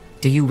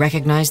 Do you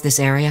recognize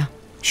this area?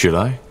 Should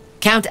I?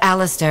 Count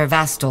Alistair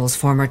Vastal's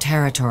former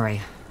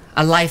territory.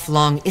 A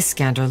lifelong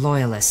Iskander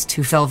loyalist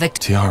who fell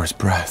victim... Tiara's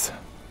breath.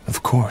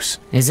 Of course.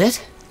 Is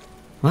it?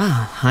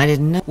 Wow, I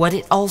didn't know. What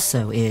it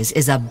also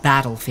is a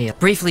battlefield.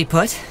 Briefly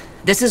put,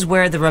 this is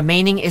where the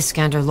remaining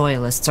Iskander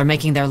loyalists are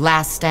making their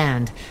last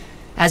stand.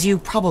 As you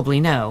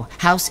probably know,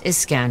 House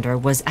Iskander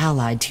was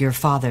allied to your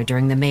father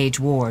during the Mage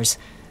Wars.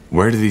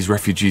 Where do these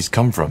refugees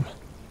come from?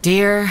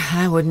 Dear,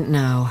 I wouldn't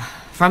know.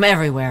 from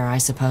everywhere, I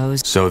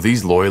suppose. So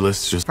these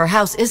loyalists just... For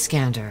House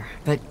Iskander,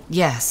 but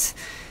yes.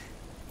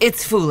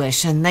 It's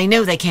foolish, and they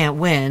know they can't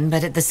win,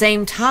 but at the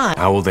same time...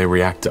 How will they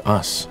react to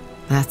us?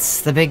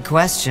 That's the big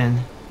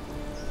question.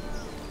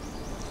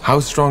 How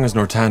strong is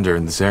Northander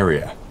in this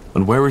area?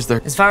 And where is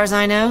their... As far as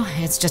I know,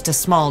 it's just a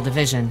small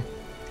division.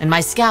 And my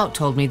scout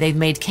told me they've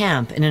made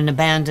camp in an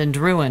abandoned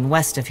ruin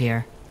west of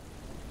here.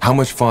 How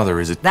much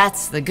farther is it?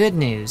 That's the good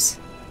news.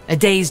 A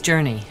day's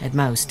journey, at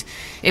most.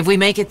 If we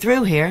make it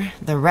through here,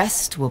 the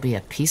rest will be a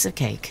piece of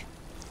cake.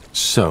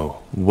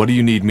 So, what do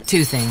you need me...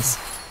 2 things.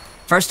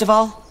 First of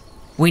all,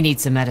 we need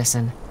some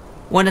medicine.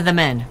 One of the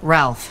men,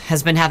 Ralph,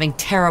 has been having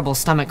terrible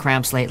stomach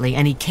cramps lately,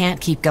 and he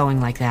can't keep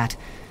going like that.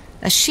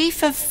 A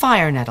sheaf of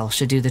fire nettle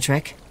should do the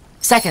trick.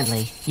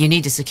 Secondly, you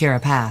need to secure a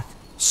path.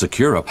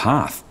 Secure a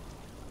path?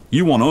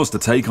 You want us to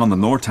take on the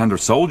Northander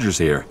soldiers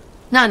here?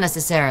 Not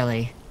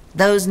necessarily.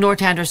 Those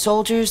Northander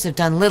soldiers have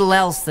done little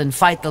else than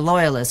fight the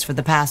Loyalists for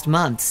the past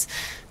months,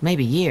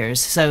 maybe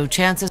years, so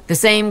chances... The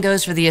same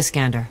goes for the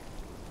Iskander.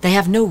 They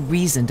have no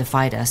reason to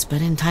fight us,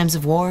 but in times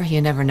of war,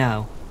 you never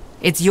know.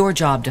 It's your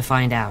job to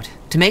find out,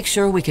 to make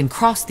sure we can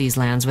cross these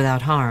lands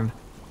without harm.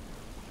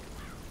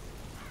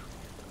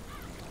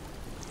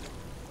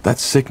 That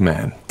sick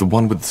man, the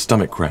one with the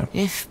stomach cramp.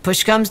 If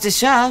push comes to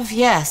shove,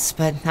 yes,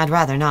 but I'd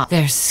rather not.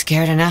 They're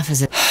scared enough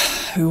as it...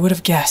 Who would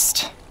have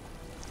guessed?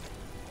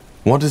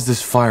 What does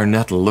this fire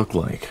nettle look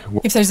like?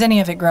 If there's any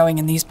of it growing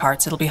in these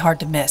parts, it'll be hard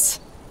to miss.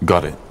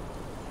 Got it.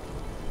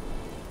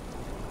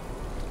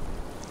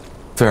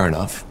 Fair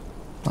enough.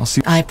 I'll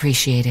see... I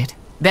appreciate it.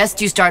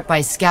 Best you start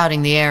by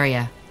scouting the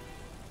area.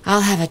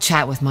 I'll have a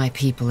chat with my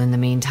people in the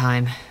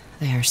meantime.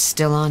 They are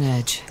still on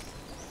edge.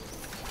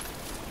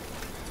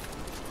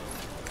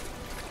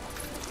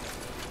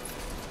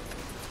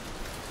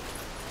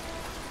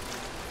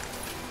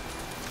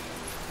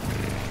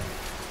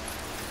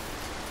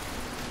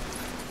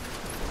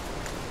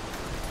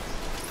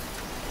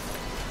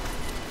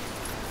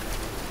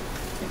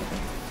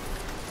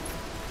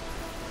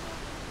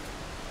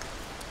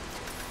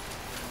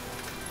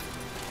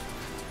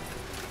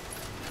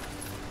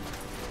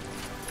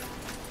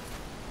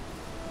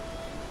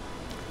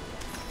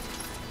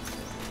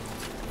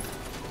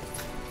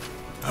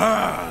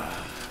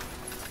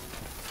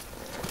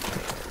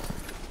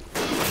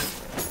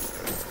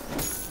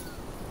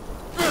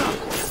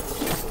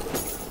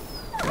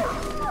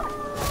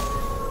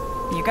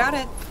 You got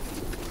it.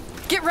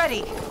 Get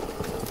ready.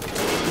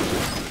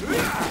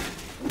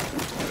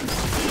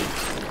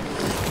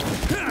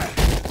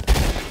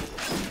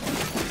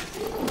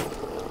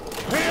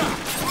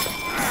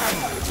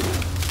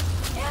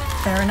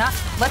 Fair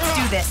enough. Let's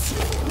do this.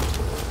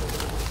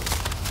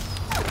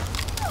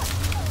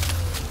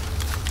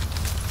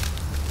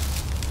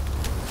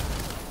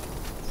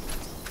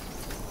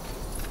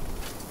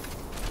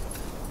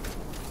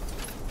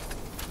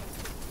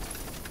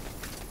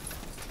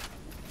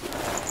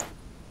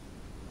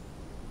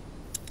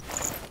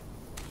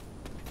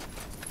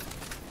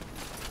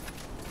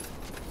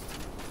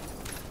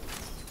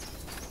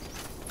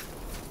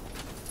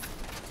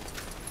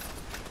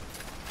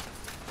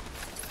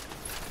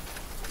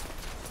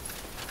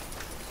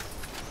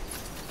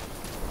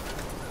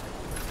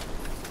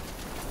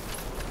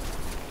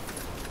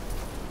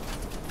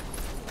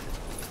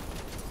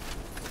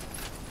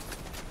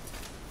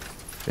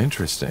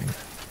 Interesting.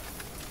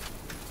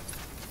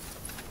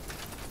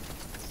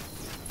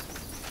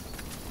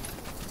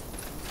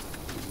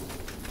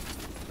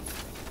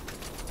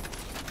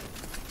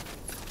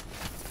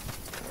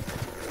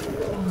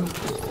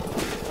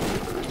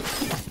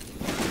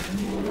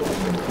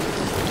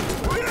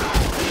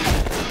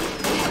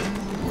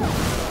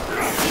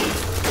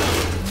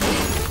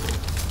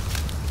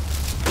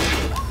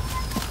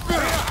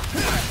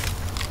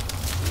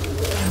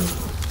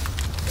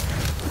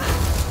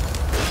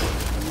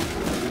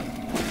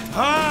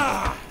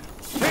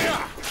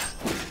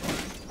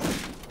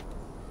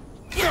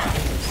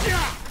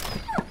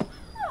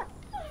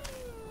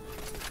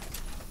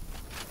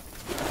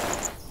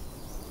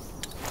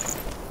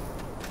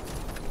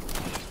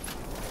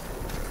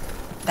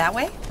 That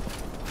way?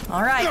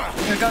 All right,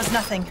 here goes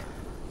nothing.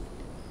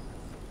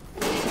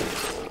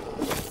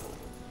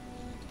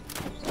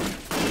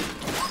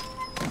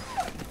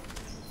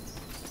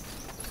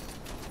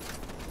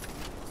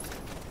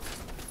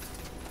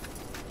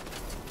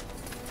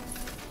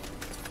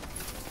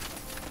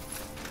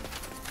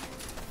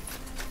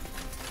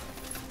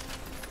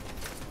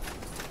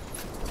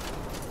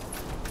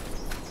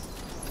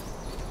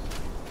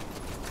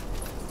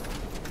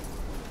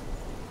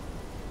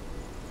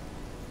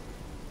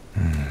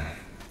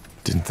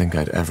 Didn't think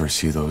I'd ever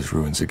see those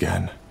ruins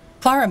again.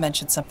 Clara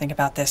mentioned something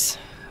about this.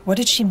 What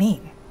did she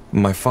mean?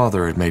 My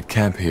father had made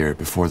camp here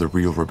before the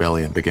real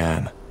rebellion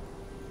began.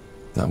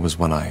 That was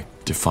when I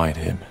defied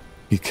him.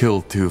 He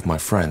killed 2 of my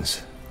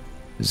friends,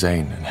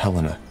 Zane and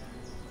Helena.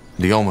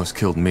 And he almost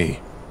killed me.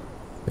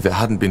 If it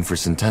hadn't been for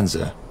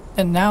Sentenza...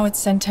 And now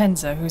it's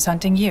Sentenza who's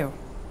hunting you.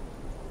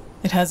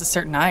 It has a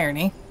certain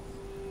irony.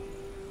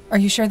 Are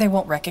you sure they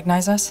won't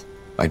recognize us?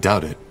 I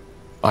doubt it.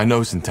 I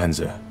know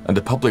Sentenza, and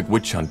a public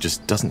witch hunt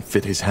just doesn't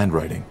fit his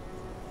handwriting.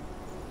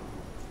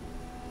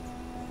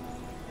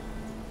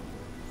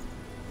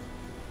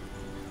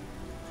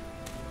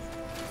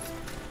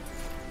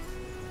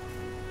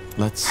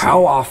 Let's see.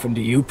 How often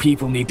do you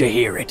people need to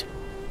hear it?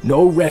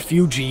 No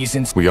refugees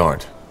in... We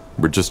aren't.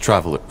 We're just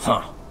travelers.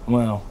 Huh.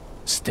 Well,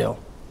 still.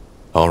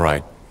 All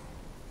right.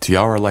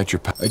 Tiara, light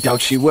your I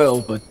doubt she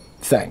will, but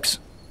thanks.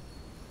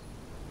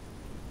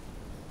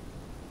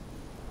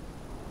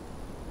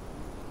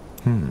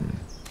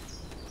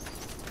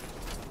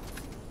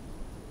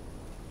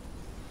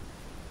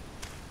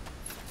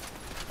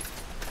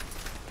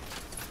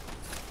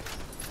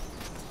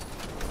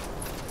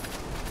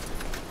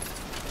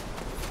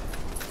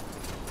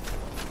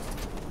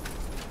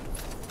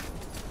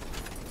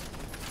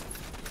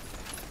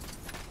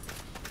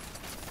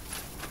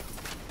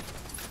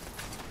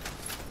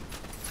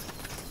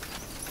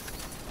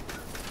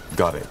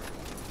 Got it.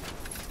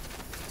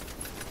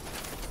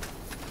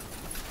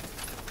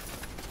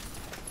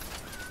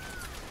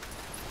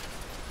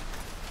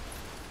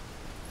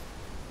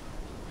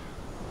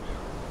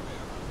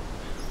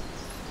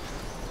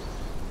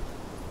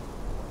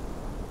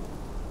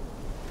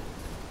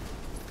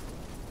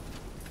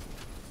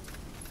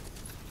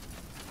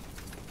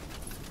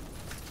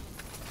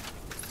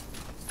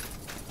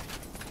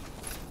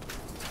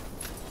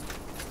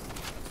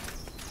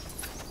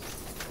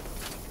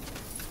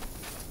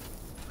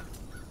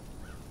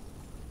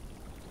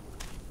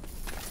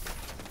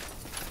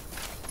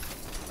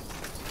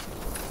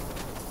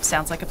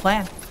 Sounds like a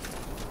plan.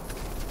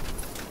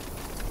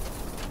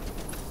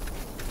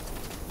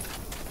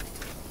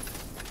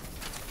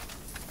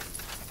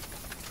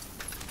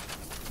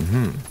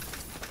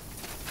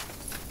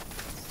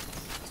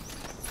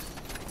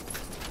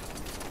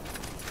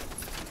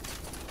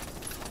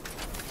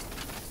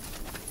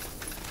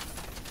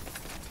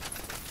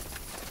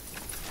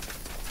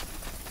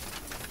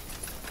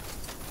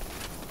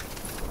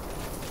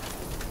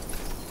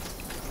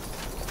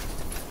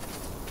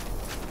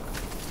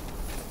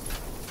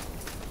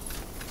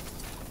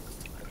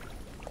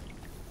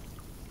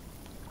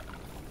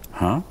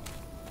 Huh?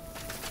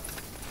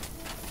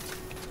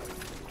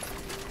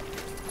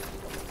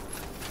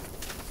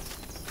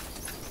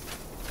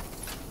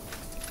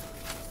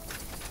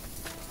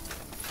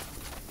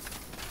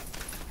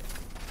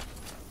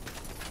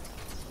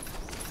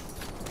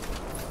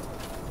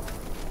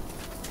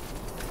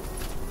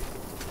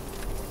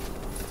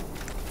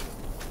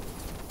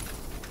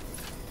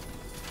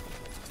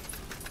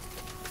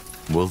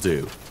 Will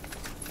do.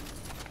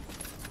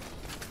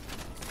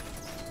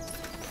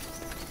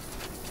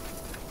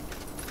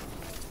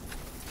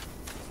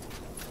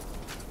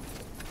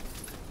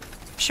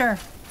 Sure.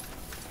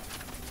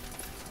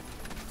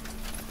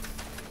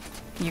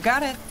 You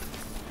got it.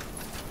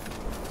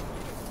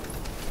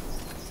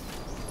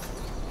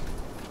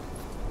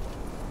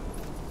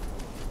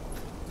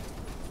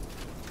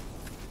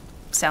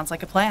 Sounds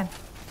like a plan.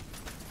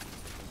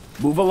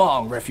 Move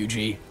along,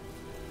 refugee.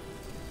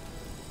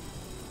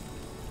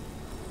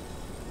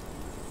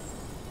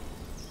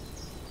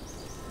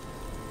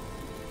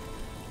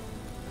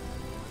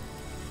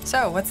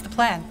 So, what's the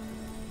plan?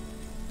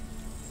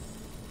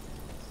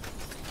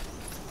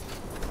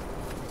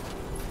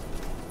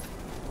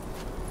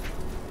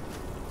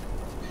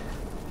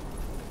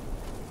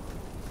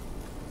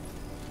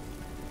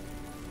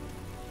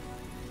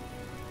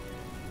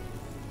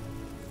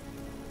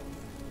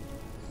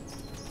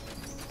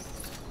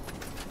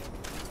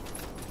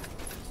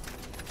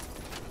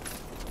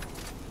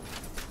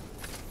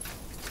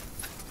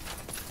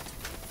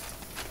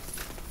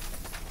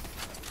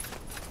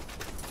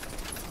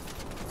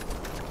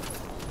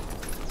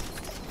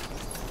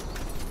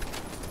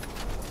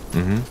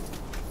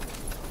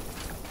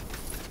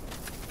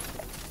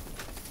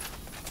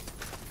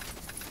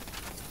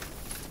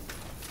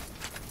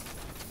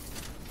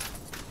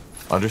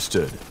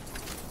 Understood.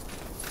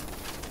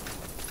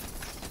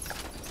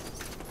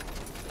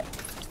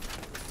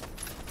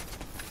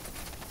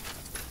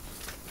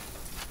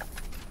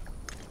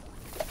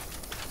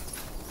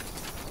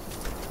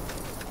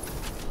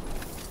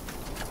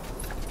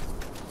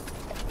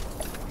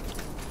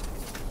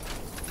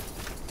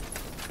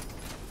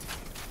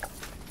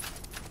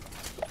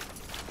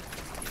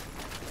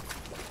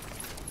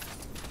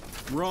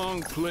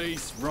 Wrong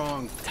place,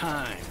 wrong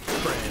time,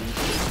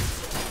 friend.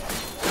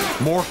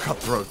 More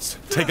cutthroats.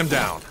 Take them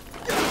down.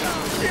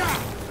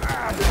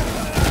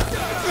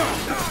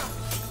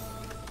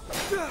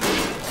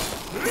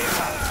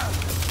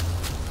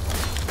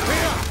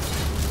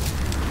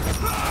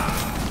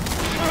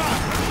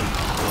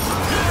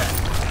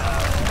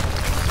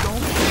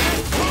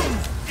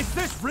 Is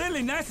this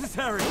really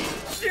necessary?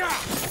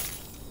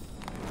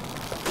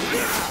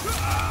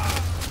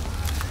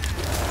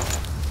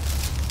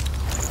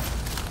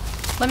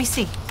 Let me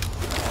see.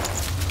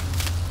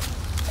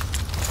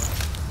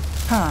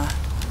 Huh.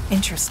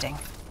 Interesting.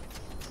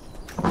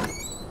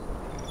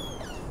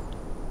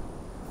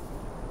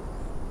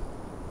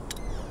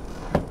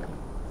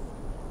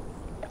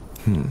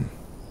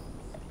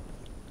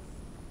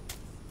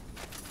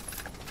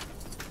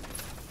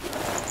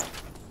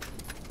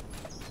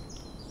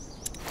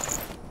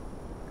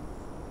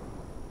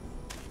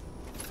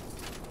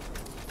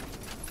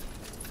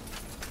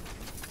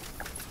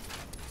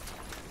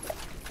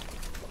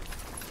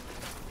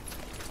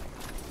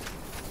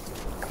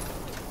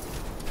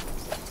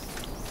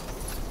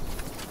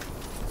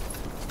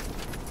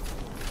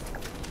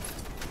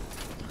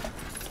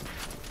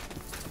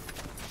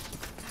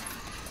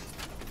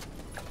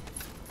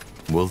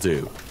 Will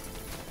do.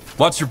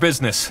 What's your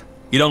business?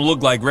 You don't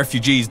look like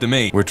refugees to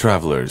me. We're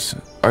travelers.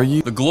 Are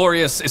you the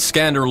glorious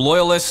Iskander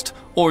loyalist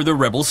or the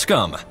rebel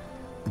scum?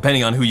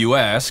 Depending on who you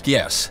ask,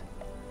 yes.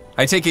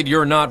 I take it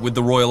you're not with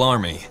the Royal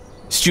Army.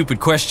 Stupid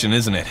question,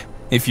 isn't it?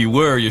 If you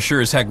were, you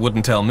sure as heck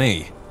wouldn't tell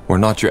me. We're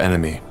not your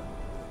enemy.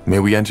 May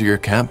we enter your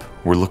camp?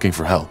 We're looking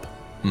for help.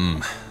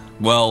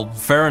 Well,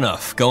 fair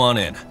enough. Go on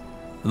in.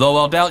 Though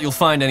I'll doubt you'll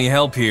find any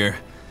help here.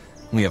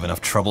 We have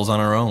enough troubles on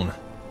our own.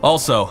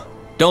 Also,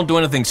 don't do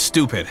anything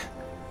stupid.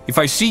 If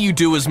I see you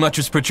do as much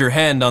as put your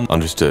hand on—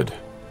 Understood.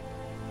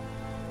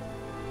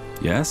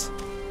 Yes?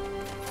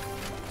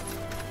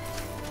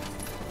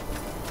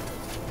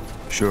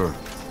 Sure.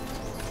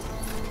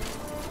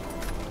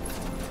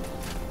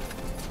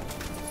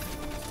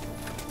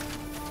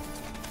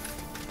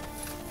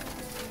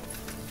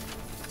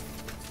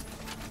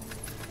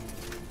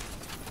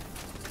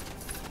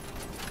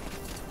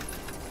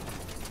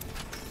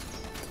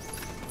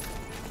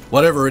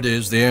 Whatever it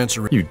is, the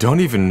answer is... You don't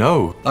even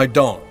know. I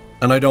don't,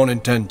 and I don't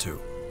intend to.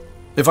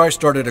 If I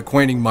started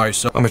acquainting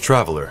myself... I'm a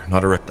traveler,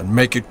 not a Then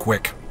make it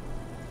quick.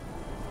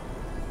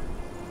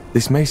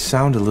 This may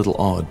sound a little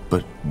odd,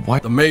 but why—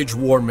 The Mage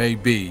War may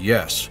be,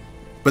 yes.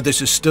 But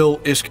this is still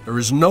Isk. There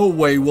is no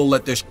way we'll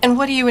let this— And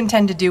what do you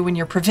intend to do when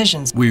your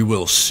provisions— We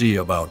will see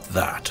about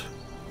that.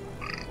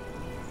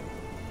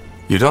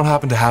 You don't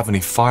happen to have any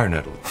fire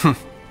nettle?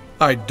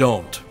 I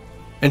don't.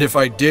 And if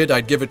I did,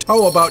 I'd give it—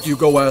 How about you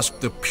go ask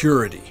the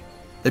Purity?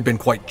 They've been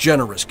quite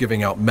generous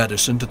giving out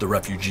medicine to the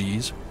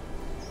refugees.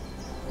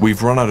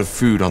 We've run out of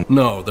food on—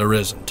 No, there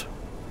isn't.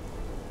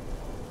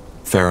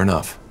 Fair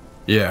enough.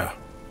 Yeah.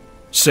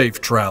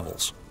 Safe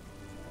travels.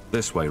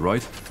 This way,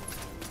 right?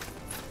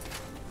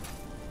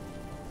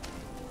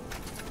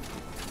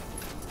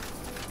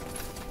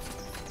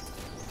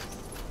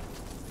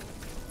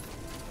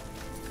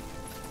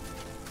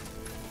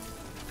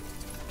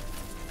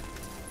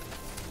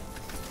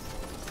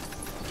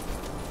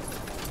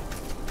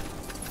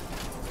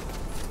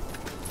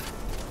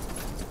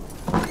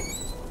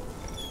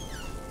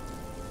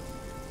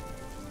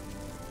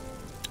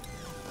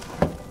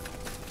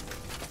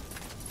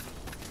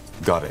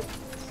 Got it.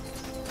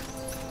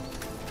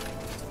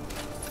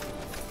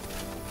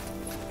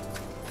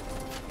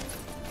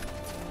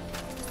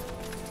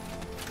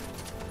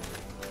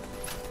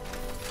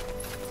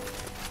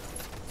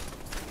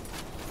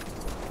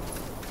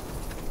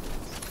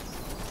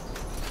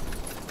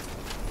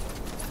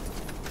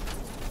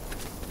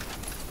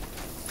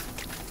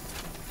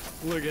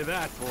 Look at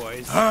that,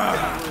 boys.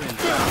 We're in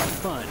for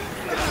fun.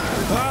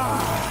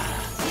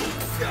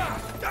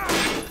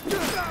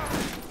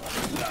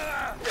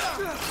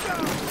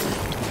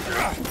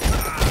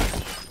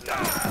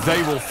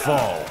 They will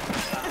fall.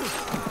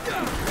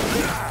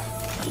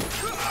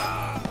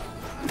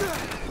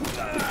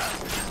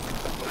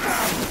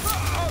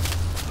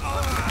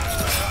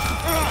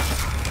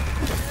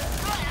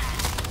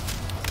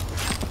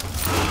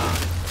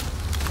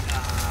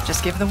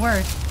 Just give the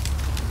word.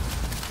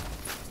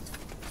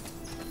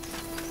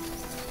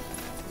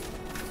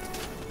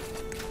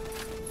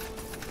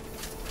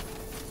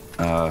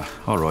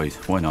 All right,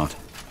 why not?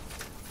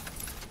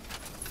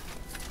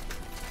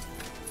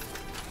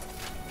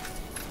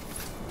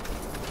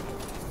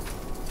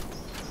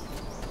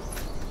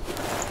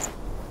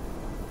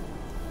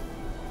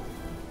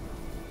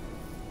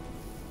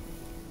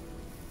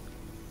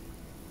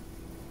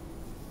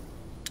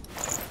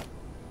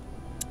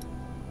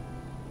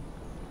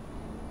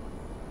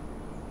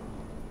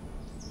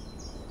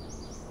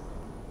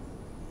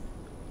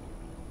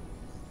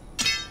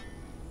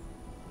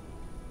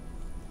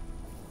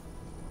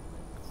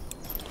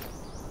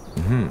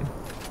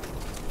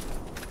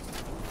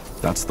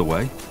 That's the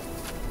way?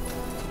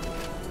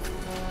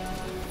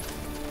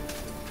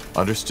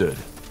 Understood.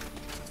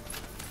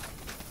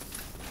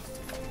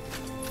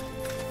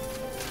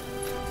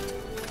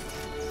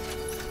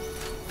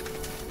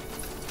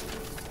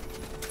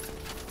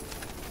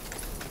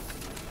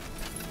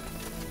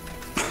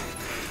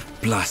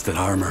 Blasted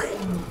armor.